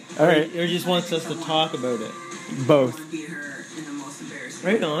 Yeah, alright, Or just wants us to talk about it. both.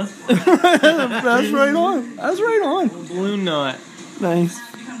 Right on. That's right on. That's right on. Balloon knot. Nice.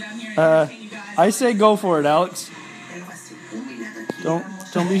 I say go for it, Alex.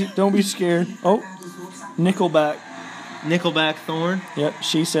 Don't be scared. Oh, Nickelback. Nickelback Thorn. Yep,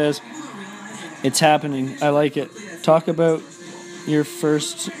 she says, it's happening. I like it. Talk about your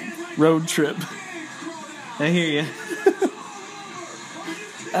first road trip. I hear you.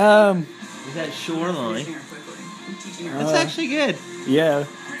 Is that Shoreline? That's actually good. Yeah,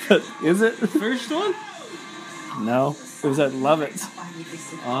 but is it? First one? No, it was at Lovitz.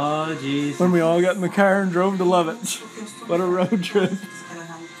 Oh, jeez. When we all got in the car and drove to Lovitz. What a road trip.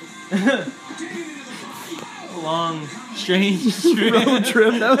 Long, strange trip. Road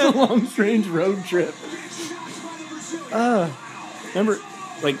trip. That was a long, strange road trip. Remember,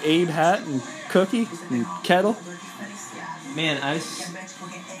 like Abe Hat and Cookie and Kettle? Man, I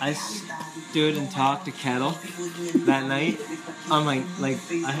stood and talked to Kettle that night. On my,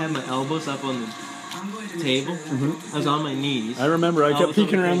 I had my elbows up on the table. I was on my knees. I remember. I kept was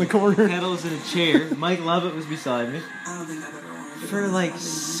peeking over around the there. corner. Kettle was in a chair. Mike Lovett was beside me. For like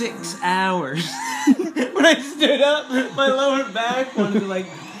 6 hours. When I stood up, my lower back wanted to like...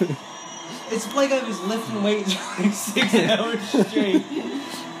 It's like I was lifting weights for like 6 hours straight.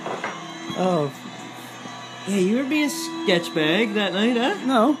 Oh, Yeah, you were being a sketch bag that night, huh?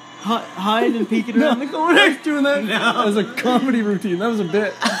 no. Hiding and peeking around the corner. I was doing that. No. That was a comedy routine. That was a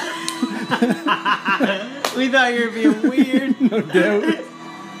bit. We thought you were being weird. No doubt.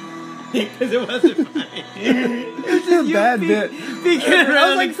 Because it wasn't funny. It's a bad bit. Peeking I was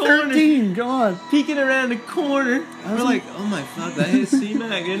around like the corner. 13. Go on. Peeking around the corner. We're like, oh my fuck, that is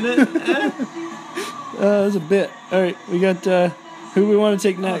C-Mac, isn't it? That was a bit. All right, we got who we want to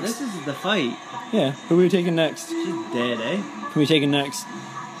take Oh, next. this is the fight. Yeah, who are we taking next? She's dead, eh? Who are we taking next?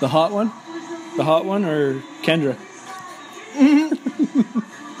 The hot one? The hot one or Kendra?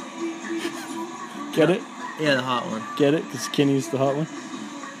 Get it? Yeah, the hot one. Get it? Because Kenny's the hot one.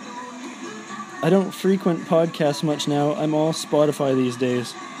 I don't frequent podcasts much now. I'm all Spotify these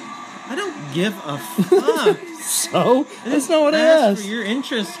days. I don't give a fuck. So? That's not what I Ask asked. for your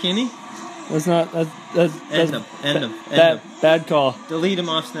interest, Kenny. That's not... That's End him. End him. End bad, him. bad call. Delete him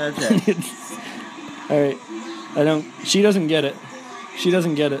off Snapchat. Alright. I don't... She doesn't get it. She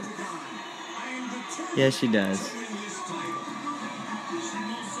doesn't get it. Yeah, she does.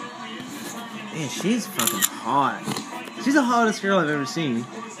 Man, she's fucking hot. She's the hottest girl I've ever seen.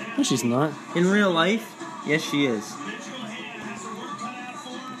 No, she's not. In real life, yes, she is.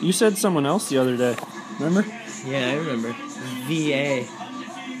 You said someone else the other day. Remember? Yeah, I remember. VA.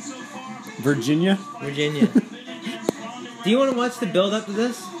 Virginia? Virginia. Do you want to watch the build up to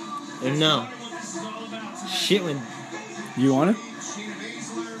this? Or no? Shit, when. You want it?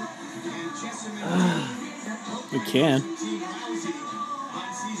 We can.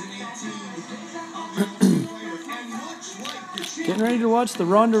 Getting ready to watch the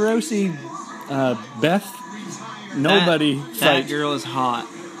Ronda Rousey, Beth, nobody That fight. girl is hot,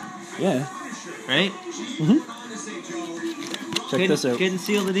 Yeah. right? Check this out. Couldn't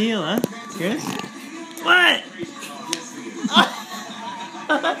seal the deal, huh, Chris? What?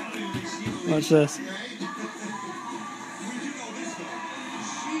 Watch this.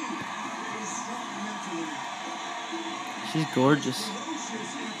 She's gorgeous.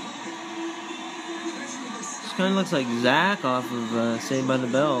 She kind of looks like Zach off of Saved by the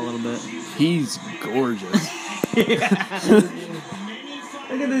Bell a little bit. He's gorgeous. Look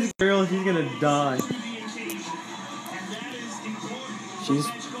at this girl, she's gonna die. She's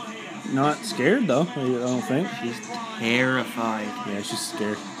not scared though. I don't think. She's terrified. Yeah, she's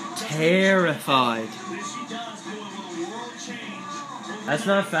scared. Terrified. That's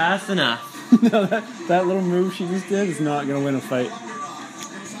not fast enough. No, that little move she just did is not gonna win a fight.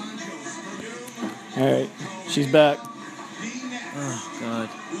 All right, she's back. Oh God.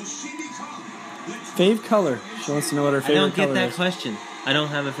 Fave color. She wants to know what her I favorite don't color get that is. question. I don't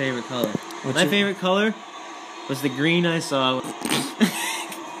have a favorite color. What's My your- favorite color was the green I saw.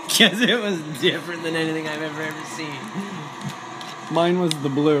 Because it was different than anything I've ever seen. Mine was the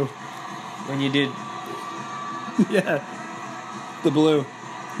blue. When you did. Yeah, the blue.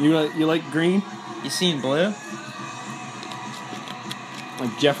 You like green? You seen blue?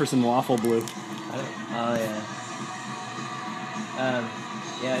 Like Jefferson waffle blue. Oh yeah.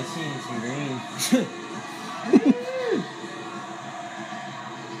 Yeah, I seen some green.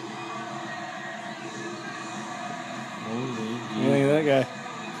 Holy Look gee. at that guy.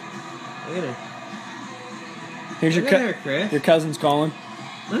 Look at her. Here's Look your at her, Chris. your cousin's calling.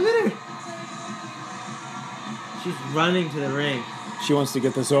 Look at her. She's running to the ring. She wants to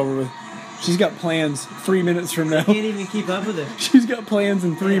get this over with. She's got plans 3 minutes from I now. can't even keep up with her. She's got plans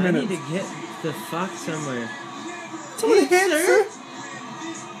in 3 Man, minutes. I need to get the fuck somewhere. Someone hits her.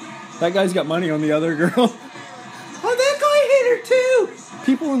 That guy's got money on the other girl. Oh, that guy hit her too.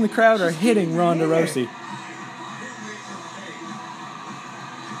 People in the crowd are hitting Ronda Rousey.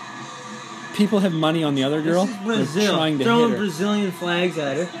 People have money on the other girl. This is They're Brazil. trying to Throwing hit her. Brazilian flags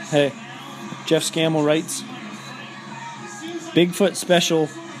at her. Hey, Jeff Scammell writes, Bigfoot Special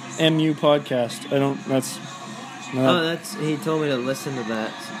MU podcast. That's Oh, that's. He told me to listen to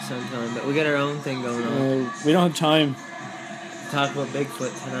that sometime, but we got our own thing going on. we don't have time. Talk about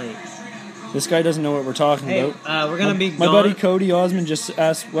Bigfoot tonight. This guy doesn't know what we're talking Hey, about. we're gonna be My gone. buddy Cody Osmond just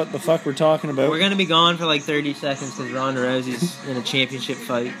asked what the fuck we're talking about. We're gonna be gone for like 30 seconds because Ronda Rousey's in a championship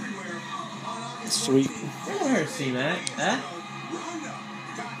fight. Sweet. I want her to see Matt. Huh?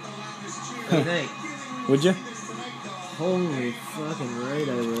 What do you think? Would you? Holy fucking right,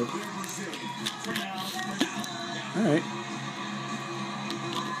 I would. Alright.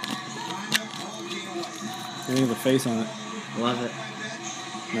 Getting the face on it. Love it.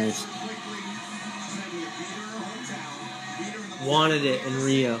 Nice. Wanted it in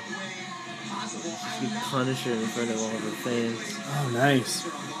Rio. You punish her in front of all of her fans. Oh, nice.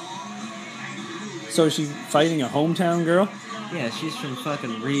 So is she fighting a hometown girl? Yeah, she's from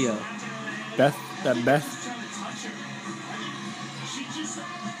fucking Rio. Beth? That Beth?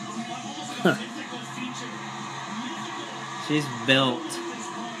 Huh. She's built.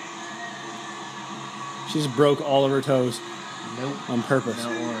 She just broke all of her toes Nope. on purpose.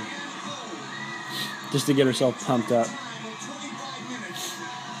 Not one. Just to get herself pumped up.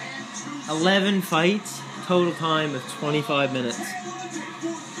 11 fights, total time of 25 minutes.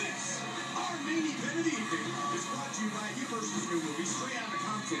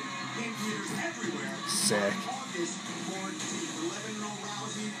 Sick.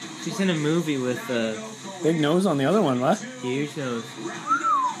 She's in a movie with Big nose on the other one, what? huge nose.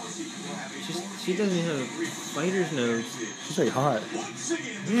 She doesn't even have a fighter's nose. She's like hot.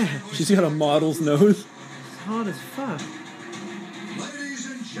 Yeah, She's got a model's nose. it's hot as fuck. Ladies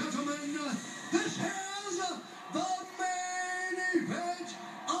and gentlemen, this is the main event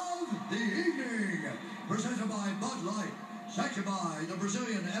of the evening. Presented by Bud Light. Sanctioned by the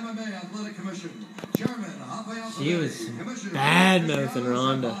Brazilian MMA Athletic Commission. Chairman Rafael She was Commissioner bad-mouthing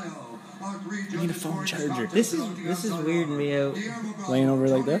Ronda. I need a phone charger. This is weirding me out. Laying over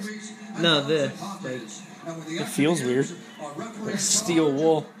like this? No, this. Like, It feels weird. Like steel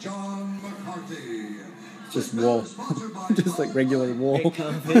wool. John McCarthy. Just wool. Just like regular wool. Get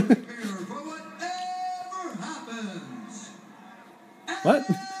comfy. What?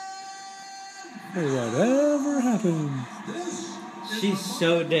 Whatever happens. She's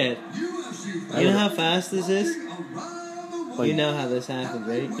so dead. You know how fast this is? Like, You know how this happens,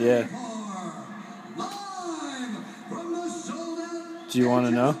 right? Yeah. Do you want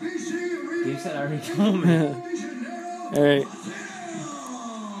to know? You said I already told me. Alright.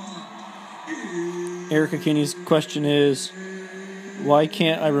 Erica Kinney's question is, why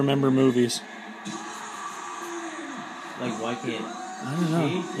can't I remember movies? Like, why can't? I don't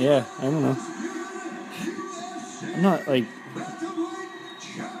know. Yeah, I don't know. I'm not like...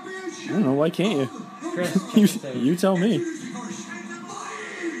 I don't know, why can't you? Chris, You tell me.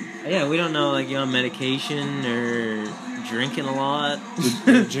 Yeah, we don't know, like, you're on medication or drinking a lot.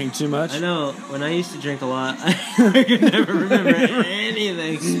 You drink too much? I know, when I used to drink a lot, I could never remember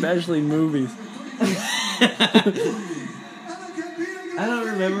anything. Especially movies. I don't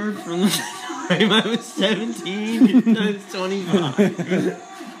remember from the time I was 17 to I was 25.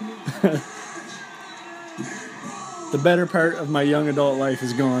 The better part of my young adult life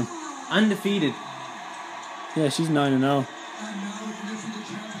is gone. Undefeated. Yeah, she's 9-0.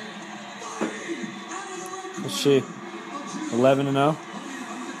 What's she? 11-0?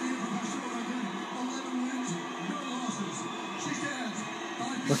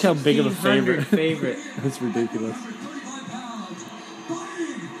 Look how big of a favorite. That's ridiculous.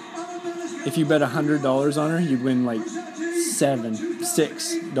 If you bet $100 on her, you'd win like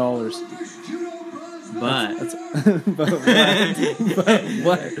 $6. But But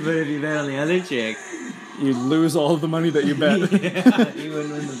what? But if you bet on the other chick, You'd lose all of the money that you bet. yeah, you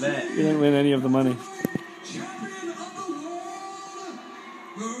wouldn't win the bet. You didn't win any of the money.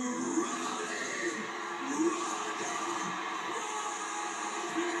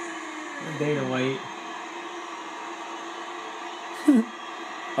 Dana White.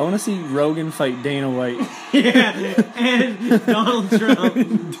 I want to see Rogan fight Dana White. Yeah, and Donald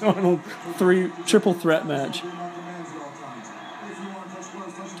Trump. Donald, triple threat match.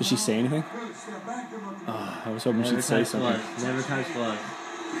 Did she say anything? Oh, I was hoping Never she'd say touch something. gloves. Never touch gloves.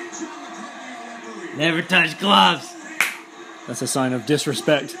 Never touch gloves. That's a sign of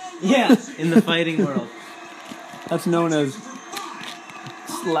disrespect. Yeah, in the fighting world. That's known as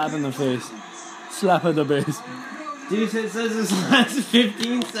slap in the face. Slap at the base. Dude, it says this last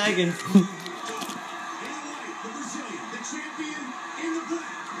 15 seconds.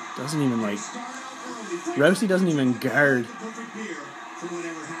 Doesn't even like... Rousey doesn't even guard.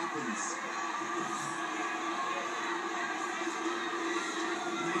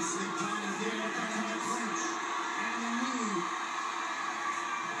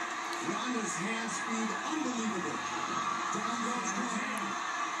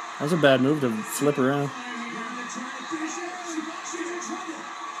 That was a bad move to flip around.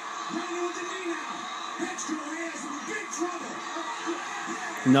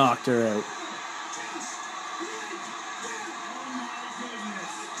 Knocked her out.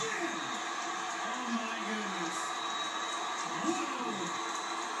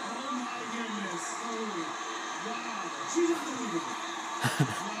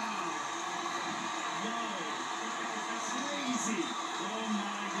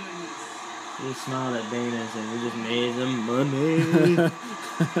 He smiled at Dana and said, we just made some money.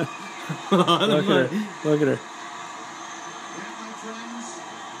 A lot of money. Look at her.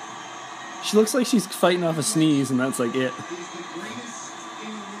 She looks like she's fighting off a sneeze, and that's like it.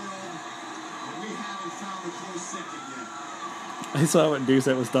 I saw what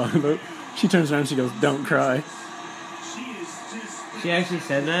Doucette was talking about. She turns around and she goes, "Don't cry." She actually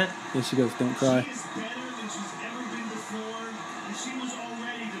said that? Yeah, she goes, "Don't cry." She is better than she's ever been before, and she was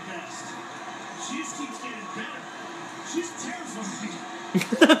already the best. She just keeps getting better. She's terrifying.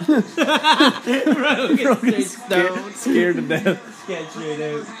 Rogan's Scared to death. Sketch straight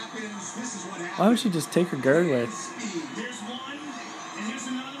out. Why would she just take her guard away? There's one, and there's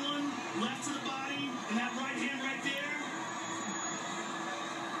another one left to the body, and that right hand right there.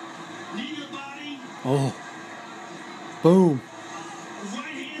 Knee to the body, Oh. Boom. right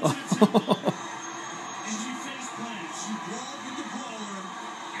hand to the temple, and she face plants. She brawled with the brawler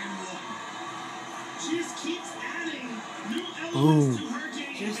and won. She just keeps adding new elements to her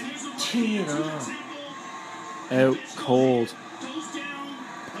game. Just and there's a right tee it hand to the up. temple. Out cold. Goes down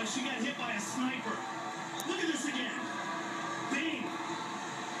like she got hit by a sniper. Look at this again. Bang.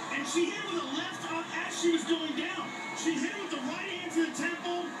 And she hit with a left up as she was going down. She hit with the right hand to the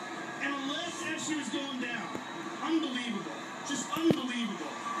temple and a left as she was going down. Unbelievable. Just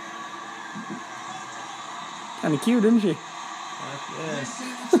unbelievable. Kind of cute, isn't she? Fuck yeah.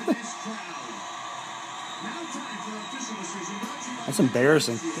 Listen to this crowd. That's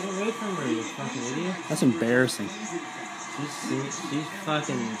embarrassing. Get away from her, you fucking idiot. That's embarrassing. She's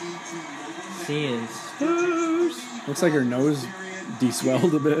fucking seeing stars. Looks like her nose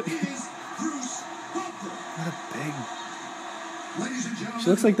deswelled a bit. What a big. She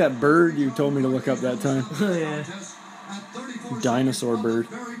looks like that bird you told me to look up that time. Oh, yeah. Dinosaur bird.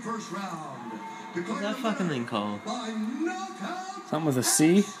 What's that fucking thing called? Something with a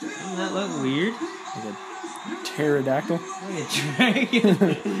C? Doesn't that look weird? Like a pterodactyl? Like a dragon.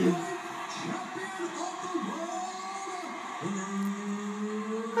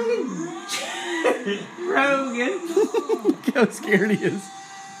 Rogan. Look how scared he is.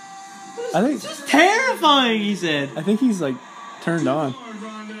 I think It's terrifying, he said. I think he's like turned on. Lord,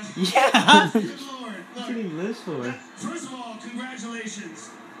 Rhonda. Yeah. Good Lord. That's what he lives for. First of all, congratulations.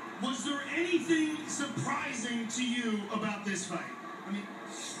 Was there anything surprising to you about this fight? I mean,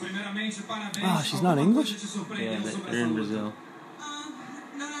 Oh, she's not English? Yeah, they're in Brazil.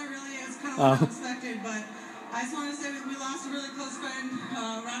 No, not really. It was kind of Oh. unexpected, but I just want to say that we lost a really close friend,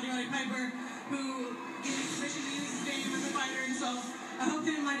 Roddy Piper, who gave me permission to use his name as a fighter, and so I hope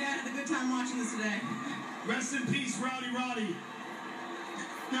him and my dad had a good time watching this today. rest in peace, Roddy.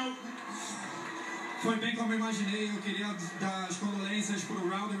 Now, Foi bem como eu imaginei, eu queria dar as condolências pro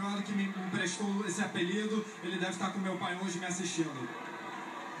Rowdy que me emprestou esse apelido. Ele deve estar com meu pai hoje me assistindo.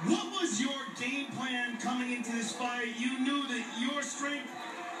 what was your game plan coming into this fight? You knew that your strength,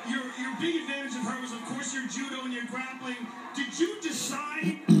 your big advantage of her was, of course, your judo and your grappling. Did you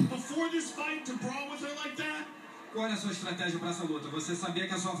decide before this fight to brawl with her like that? Qual era a sua estratégia para essa luta? Você sabia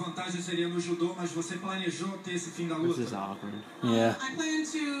que a sua vantagem seria no judô, mas você planejou ter esse fim da This luta? is awkward. Yeah. I plan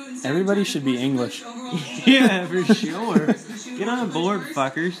to instead Everybody of should be trying to English. push overall Yeah, for sure. Get on push board, first.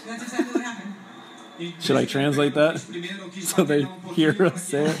 fuckers. That's exactly what happened. Should I translate that? So they hear us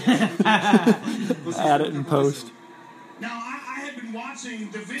say it? Add it in post. Now, I had been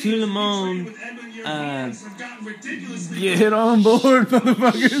watching the videos To the of you moon, training with Edwin. Your hands have gotten ridiculously Get on board,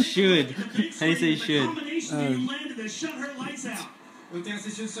 motherfuckers. Should. The big How do you say screen, the should? combination that you landed that shut her lights out. Eu tenho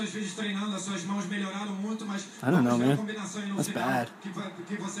assistido seus vídeos treinando, as suas mãos melhoraram muito, mas I don't know, vamos ver a man. combinação aí no That's final, bad.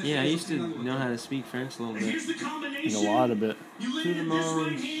 que você Yeah, I fez used no to fim da luta. know how to speak French a little And bit. here's the Like combination. a lot of it. You To the landed this moon.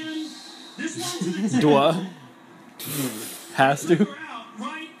 right hand, this one to the tip. Doigt. Has Took to. her out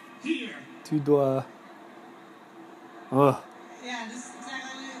right here. Two doigts. Ugh. Yeah, just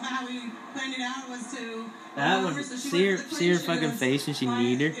exactly how we planned it out was to. That one, so she see her- went to the see her clinch, and fucking it was face when she fine.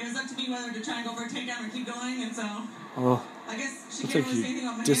 kneed her? It was up to me whether to try and go for a takedown or keep going, and so Oh. I guess she Looks can't like really say anything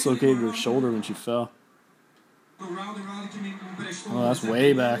about my she hands dislocated anymore. her shoulder when she fell. O Rowdy que me emprestou Oh, that's esse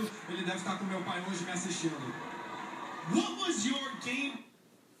way apelido, back. Ele deve estar com meu pai hoje me assistindo. What was your game?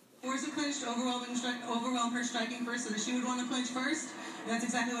 Force a clinch to overwhelm her striking first, so that she would want to clinch first, and that's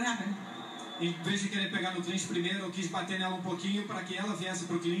exactly what happened. Em vez de querer pegar no clinch primeiro, eu quis bater nela um pouquinho para que ela viesse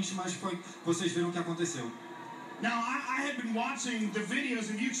pro clinch, mas vocês viram o que aconteceu. Now, I had been watching the videos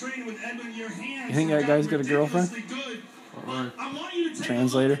of you training with Edwin. Your hands You think have that guy's gotten got a girlfriend? ridiculously good. on. I want you to take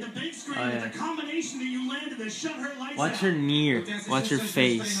Translator? a look at the big screen Oh, at yeah. the combination that you landed that shut her lights Watch out. her near. Eu tenho assistido Watch her seus vídeos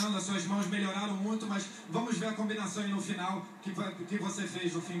face. treinando, as suas mãos melhoraram muito, mas vamos ver a combinação aí no final que você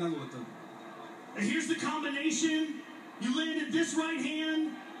fez no fim da luta. And here's the combination. You landed this right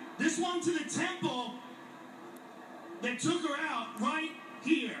hand, this one to the temple that took her out right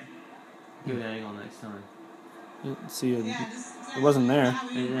here. Good angle next time. See it. Yeah, just exactly It wasn't there. how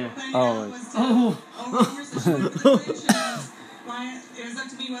we Right there. planned it Oh, out like- was to Oh. overwhelm her, so she went for the clinch, and it was up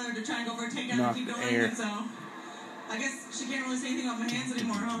to me whether to try and go for a takedown or Knock keep going, air. and so I guess she can't really say anything about my hands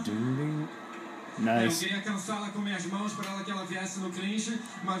anymore, huh? Eu Nice. queria cansá-la com minhas mãos para que ela viesse no clinch,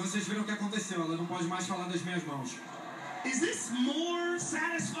 mas vocês viram o que aconteceu. Ela não pode mais falar das minhas mãos. Is this more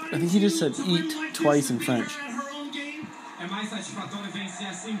satisfying I think he to just you said to win eat like twice this and in beat French. her at her own game? É mais satisfatório vencer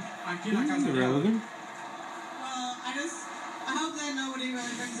assim aqui na casa dela. Rogan? Well, I hope that nobody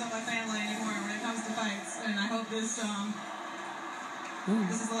really brings up my family anymore when it comes to fights, and I hope this is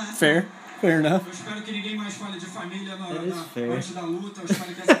the last Fair. Fair enough. Eu espero que ninguém mais fale de família That is fair. antes da luta. Eu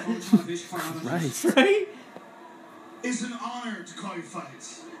espero que essa foi a última vez que falaram disso. Right. Right? It's an honor to call you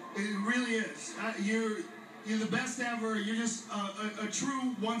fights. It really is. You're the best ever. You're just a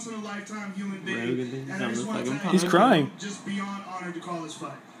true once in a lifetime human being. Rogan thinks And I I'm just a want to fucking tell He's you, crying. just beyond honored to call this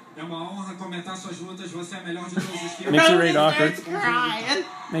fight. É uma honra comentar suas lutas. Você é a melhor de todos os tempos. Makes it rate awkward. Crying.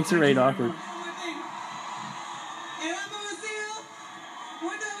 Makes it rate awkward. One more thing. And I'm gonna seal.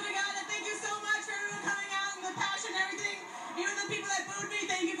 Muito obrigada. Thank you so much for everyone coming out and the passion and everything. Even the people that booed me,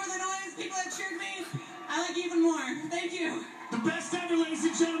 thank you for the noise. People that cheered me, I like you even more. Thank you. The best ever, ladies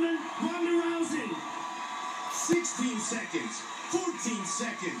and gentlemen, Ronda Rousey. 16 seconds, 14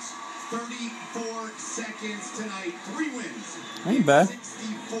 seconds, 34 seconds tonight. 3 wins. Ain't bad.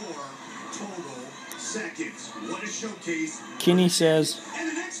 64 total seconds. What a showcase. Kinney says And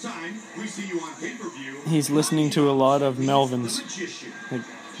the next time we see you on pay-per-view, he's listening to a lot of Melvins. the magician. Like,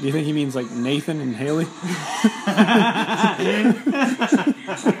 do you think he means like Nathan and Haley?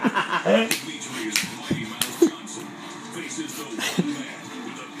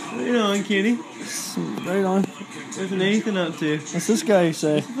 Right on, Kitty. Right on. What's Nathan up to? What's this guy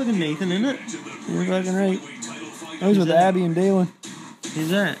say? Fucking Nathan, isn't it? You're fucking right. I was with Abby and Dalen. Who's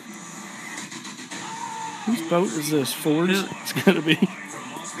that? Whose boat is this? Ford's? It's gotta be.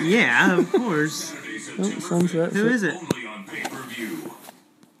 Yeah, of course. Oh, sunset. Who is it?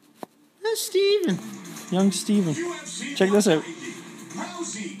 That's Steven. Young Steven. Check this out.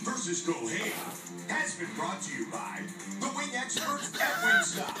 Rousey versus Kohea has been brought to you by the wing experts at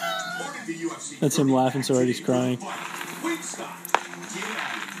Wingstop. Order the UFC. That's him laughing so hard he's crying. Wingstop. Get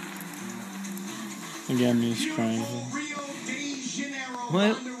out. Again, he's crying. Rio de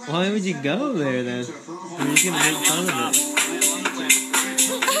Janeiro. Why would you go there then? You're just gonna make fun of it.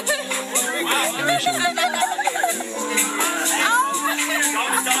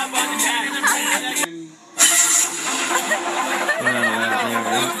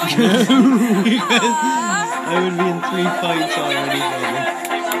 I would be in 3 fights already.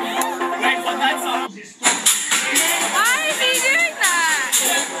 Why is he doing that?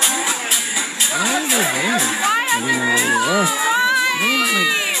 Why are they there?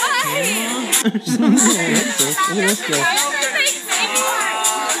 Look at this guy.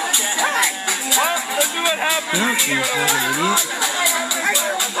 Don't you fucking idiot.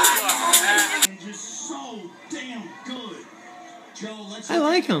 Just so damn good. Joe, let's I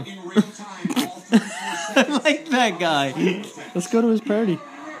like him. in real time all 34 I like that guy. Let's go to his party.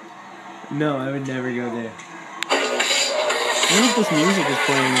 No, I would never go there. I wonder if this music is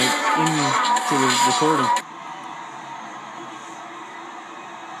playing like into the recording.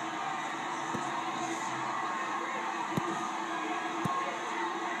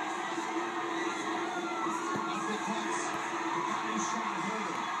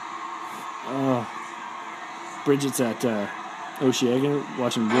 Oh, Bridget's at Oceaga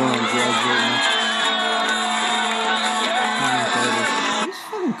watching War on Drugs right He's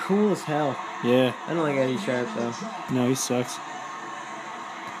fucking cool as hell. now. Yeah, I don't like Eddie Sharp though. no, he sucks.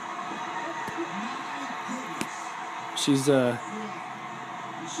 She's War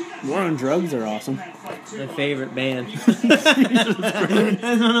on Drugs are awesome. My favorite band. That's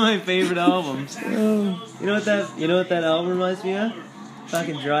one of my favorite albums. You know what that album reminds me of?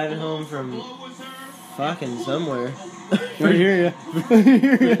 Fucking driving home from fucking somewhere. I hear ya.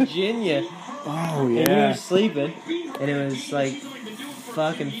 Virginia. Oh And we were yeah. sleeping, and it was like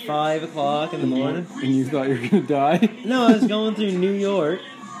fucking 5 o'clock in the morning. And you thought you were gonna die? No, I was going through New York,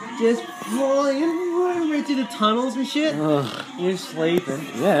 just flying right through the tunnels and shit. Ugh. You're sleeping.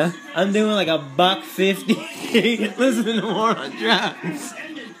 Yeah. I'm doing like $1.50 listening to War on Drugs.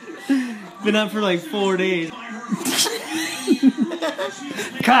 Been up for like 4 days.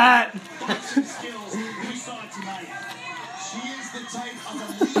 Cut. skills we saw tonight. She is the type of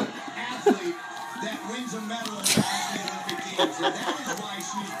elite athlete that wins a medal at the Olympic Games, and that is why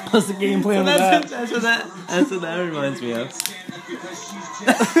she's been What's the game plan with That's that? what that reminds me of. stand-up because she's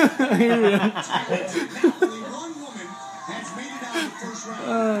just I hear ya. not only one woman has made it out of the first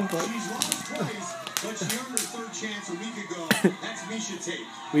round. Fuck. She's lost twice, but she earned her third chance a week ago. That's Misha Tate.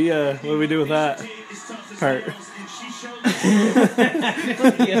 What do we do with that part? And she showed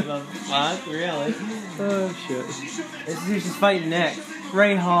Give a fuck, really. Oh shit. This dude's just fighting next.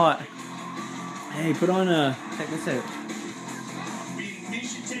 Right hot. Hey, put on Check this out.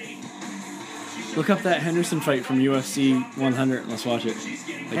 look up that Henderson fight from UFC 100. Let's watch it.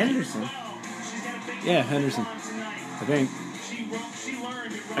 Henderson. Yeah, Henderson. I think.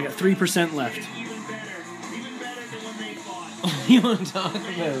 I got 3% left. What do you want to talk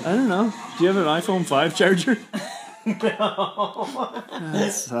about? I don't know. Do you have an iPhone 5 charger? No.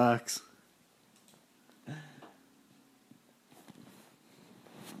 That sucks.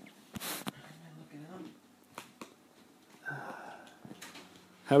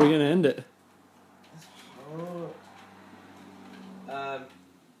 How are we gonna end it? I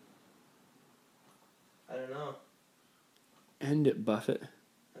don't know. End it, Buffett.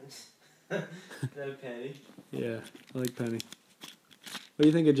 No Penny. Yeah, I like Penny. What do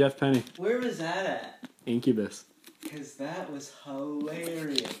you think of Jeff Penny? Where was that at? Incubus. Because that was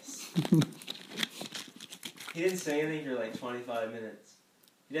hilarious. He didn't say anything for like 25 minutes.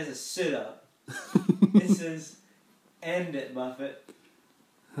 He does a sit-up. It says, "End it, Buffett."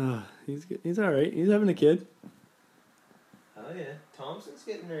 Oh, he's good. He's all right. He's having a kid. Oh yeah, Thompson's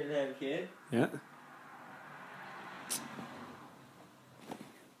getting ready to have a kid. Yeah.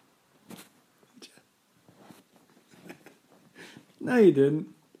 No, you didn't.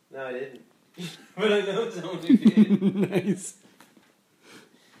 No, I didn't. But I know someone who did. Nice.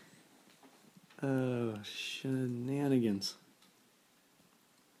 Oh, shenanigans.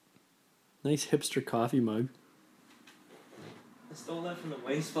 Nice hipster coffee mug. I stole that from the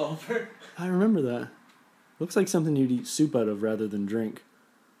waste buffer. I remember that. Looks like something you'd eat soup out of rather than drink.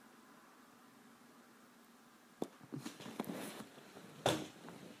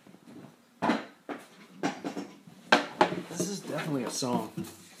 This is definitely a song.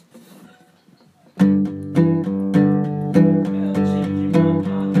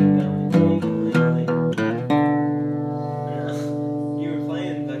 You were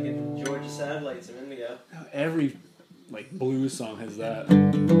playing fucking Georgia Satellites a minute ago. Every like blues song has that.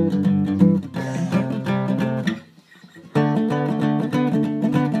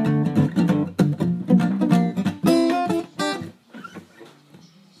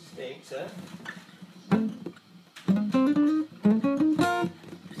 Thanks, huh?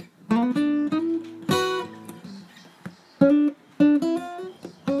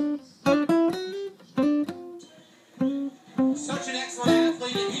 Such an excellent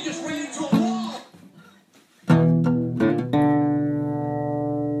athlete, and he just ran into a wall.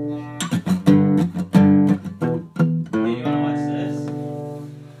 Hey, you wanna watch this?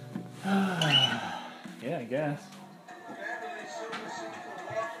 Yeah, I guess.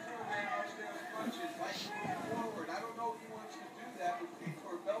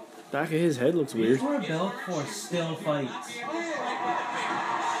 Back of his head looks weird. These were built for still fights.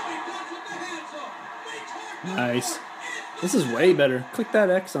 Nice. This is way better. Click that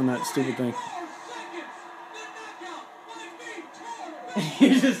X on that stupid thing.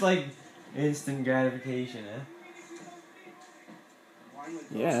 You're just like instant gratification, eh?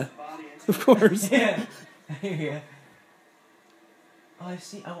 Yeah. Of course. Yeah. Yeah. Oh, I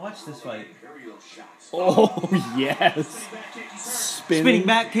watched this fight. Oh, yes. Spinning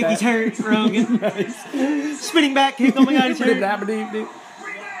back kick, he's hurt, Rogan. Nice. Spinning back kick, oh my god, he's hurt.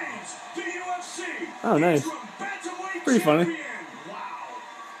 Oh, nice. Pretty funny. Now,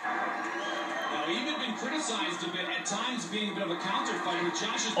 even been criticized a bit at times being a bit of a counter fighter.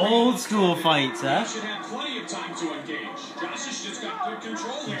 Josh is Old school fights, huh? He should have plenty of time to engage. Josh has just got good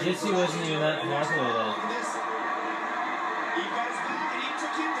control here. Jiu-Jitsu wasn't even that popular then. He goes back and he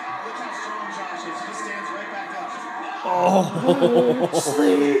took him down. Look how strong Josh is. He just stands right back up. Oh.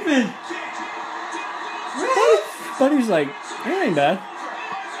 Sleeping. Buddy's like, that ain't bad.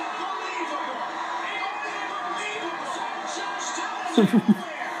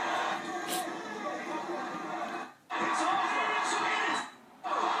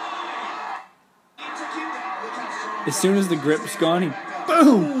 As soon as the grip's gone, he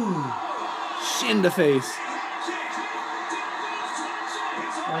boom! Shin to face.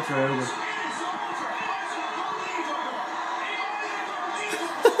 That's Rogan.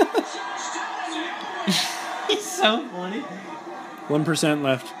 He's so funny. 1%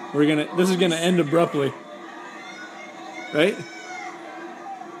 left. This is gonna end abruptly. Right?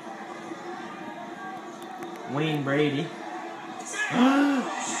 Wayne Brady.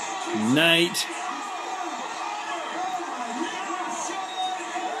 Night.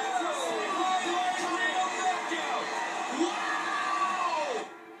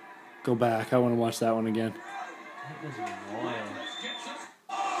 Go back. I want to watch that one again. That was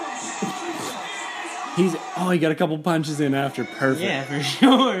wild. He got a couple punches in after. Perfect. Yeah, for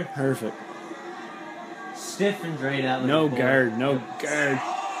sure. Perfect. Stiffened right out. No guard. No guard.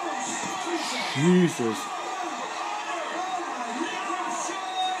 Jesus.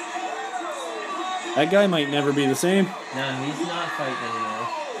 That guy might never be the same. No, he's not fighting anymore.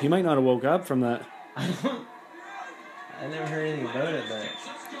 He might not have woke up from that. I never heard anything about it, but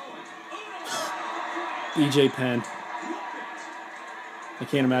BJ Penn. I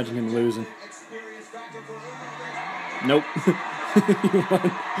can't imagine him losing. Nope. He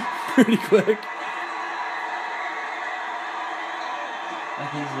won pretty quick.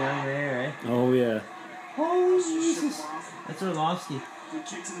 like he's young there, eh? Oh, yeah. Oh, Jesus. That's Orlovsky.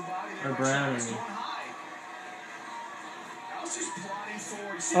 Or Brown, I mean.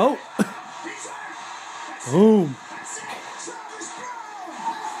 Oh. Boom.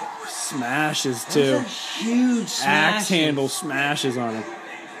 Smashes, too. Those are huge smashes. Axe handle smashes on him.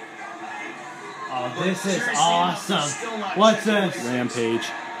 Oh, this is awesome. What's this? Rampage.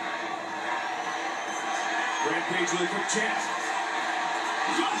 Rampage with a quick jab.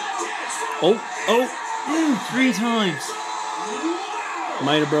 Oh. 3 times.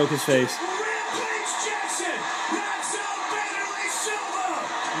 Might have broke his face. Rampage Jackson knocks out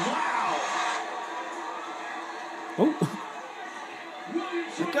Oh.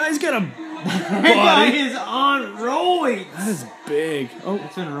 That guy's got a That guy body. is on roids. That is big. Oh,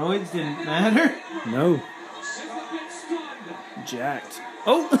 That's when roids didn't matter. no. Jacked.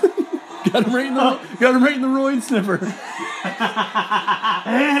 Oh. got him right in the roid sniffer.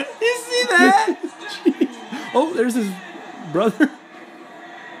 You see that? Oh, there's his brother.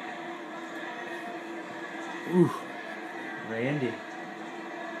 Ooh. Randy.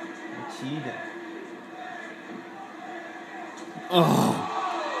 Machida. Oh,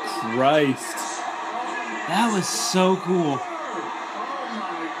 Christ. That was so cool.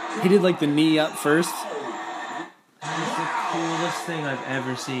 He did like the knee up first. That is the coolest thing I've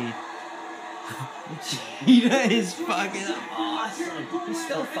ever seen. Machida is fucking awesome. He's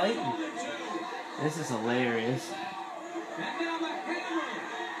still fighting. This is hilarious.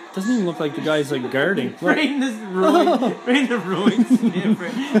 Doesn't even look like the guy's like guarding. Right in the roid sniffer.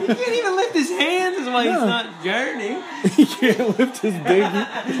 He can't even lift his hands is why he's No. not guarding. He can't lift his big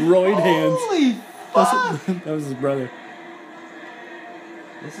roid hands. Holy fuck! That was his brother.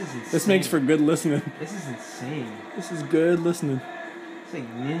 This is insane. This makes for good listening. This is insane. This is good listening. It's like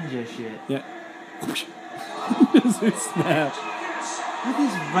ninja shit. Yeah. This is snap. Look at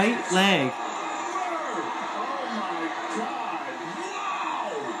his right leg.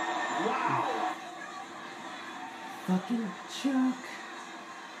 Fucking Chuck.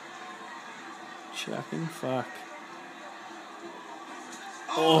 Chuck and fuck.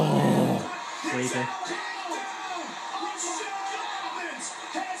 Oh. Sleeping.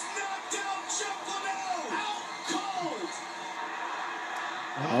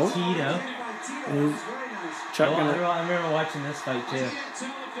 Oh. Tito. Chuck Oh, gonna. I remember watching this fight too.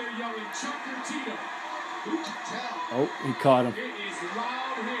 Oh, he caught him.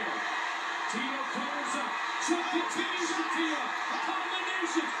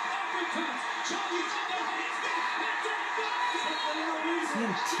 Is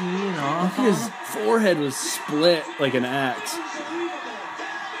he teeing off? His forehead was split like an axe.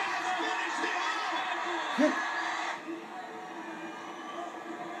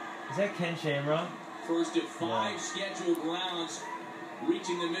 Is that Ken Shamrock? First of 5 scheduled rounds,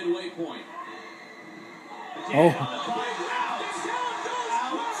 reaching the midway point. Oh.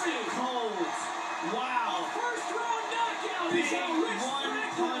 Wow. First round knockout. Big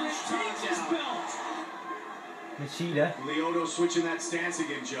one-punch knockout. Machida. Leoto switching that stance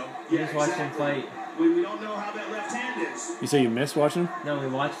again, Joe. We just watched him fight. We don't know how that left hand is. You say you missed watching him? No, we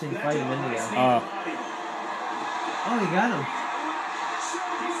watched him fight a minute ago. Oh. Oh, he got him.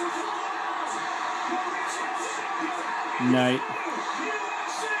 Night.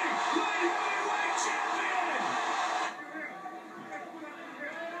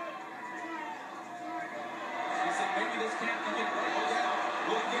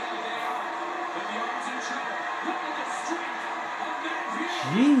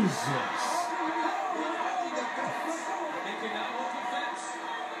 Jesus.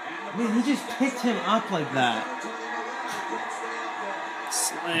 Man, he just picked him up like that.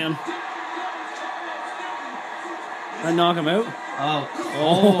 Slam. That knock him out? Oh,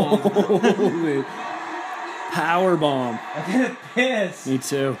 cold. Holy. Power bomb. I'm gonna piss. Me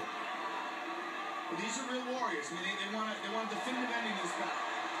too. These are real warriors. I mean, they want a definitive ending to this battle.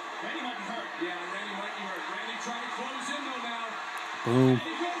 Randy might be hurt. Yeah, Randy might be hurt. Randy trying to close in though now. Boom.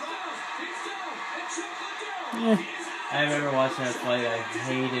 He goes out. He's down. And Chuck Liddell. Yeah. I remember watching that fight. I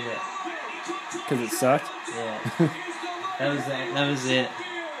hated it. Because it sucked? Yeah. That was it. That was it.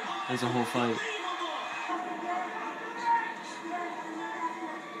 That was the whole fight.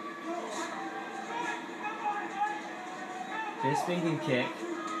 Fist making kick.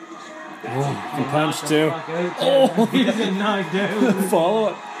 Oh, he punched too. Oh, he doesn't knock down. Follow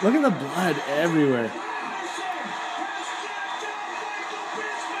up. Look at the blood everywhere.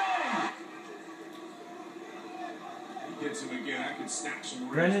 He gets him again. I could snap some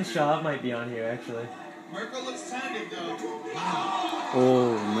ribs. Brendan Schaub might be on here actually. Mirko looks tentative though.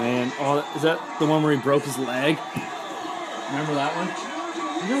 Oh, man. Oh, is that the one where he broke his leg? Remember that one?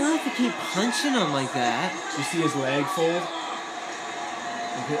 You don't have to keep punching him like that. You see his leg fold?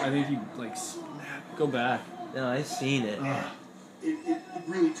 I think he, like, snapped. Go back. No, I've seen it. It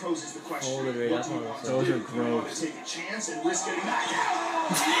really poses the question. Hold it right What up do you on want his to Those do? are Do you want gross. to take a chance and risk getting knocked out?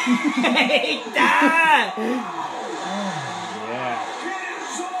 Take that! Yeah.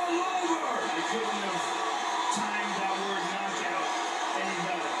 It's all over. They couldn't have timed that word knockout any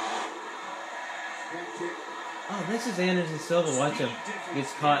better. Oh, this is Anderson Silva. Watch him. He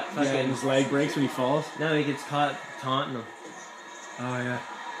gets caught Yeah, and fucking. his leg breaks when he falls. No, he gets caught taunting him. Oh, yeah.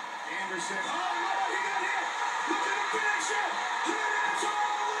 Anderson. Oh, no, he got hit. Look at the finish it.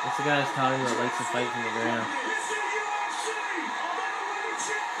 That's the guy I was talking about likes to fight from the ground. It's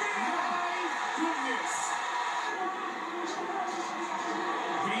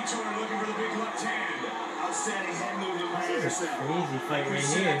outstanding head movement by Anderson. Crazy fight right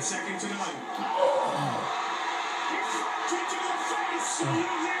here. Second to none. Kick to the face. Using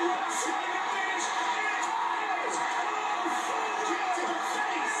Ross trying to finish. It's kick to the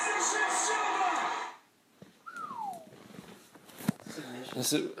face. Anderson Silva. Is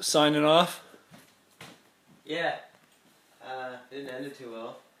it signing off? Yeah. Didn't end it too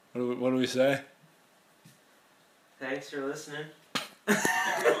well. What do we say? Thanks for listening.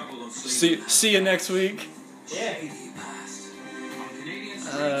 See you next week. Yeah.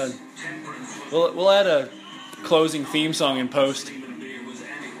 We'll add a closing theme song in post.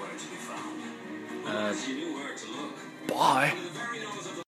 Bye.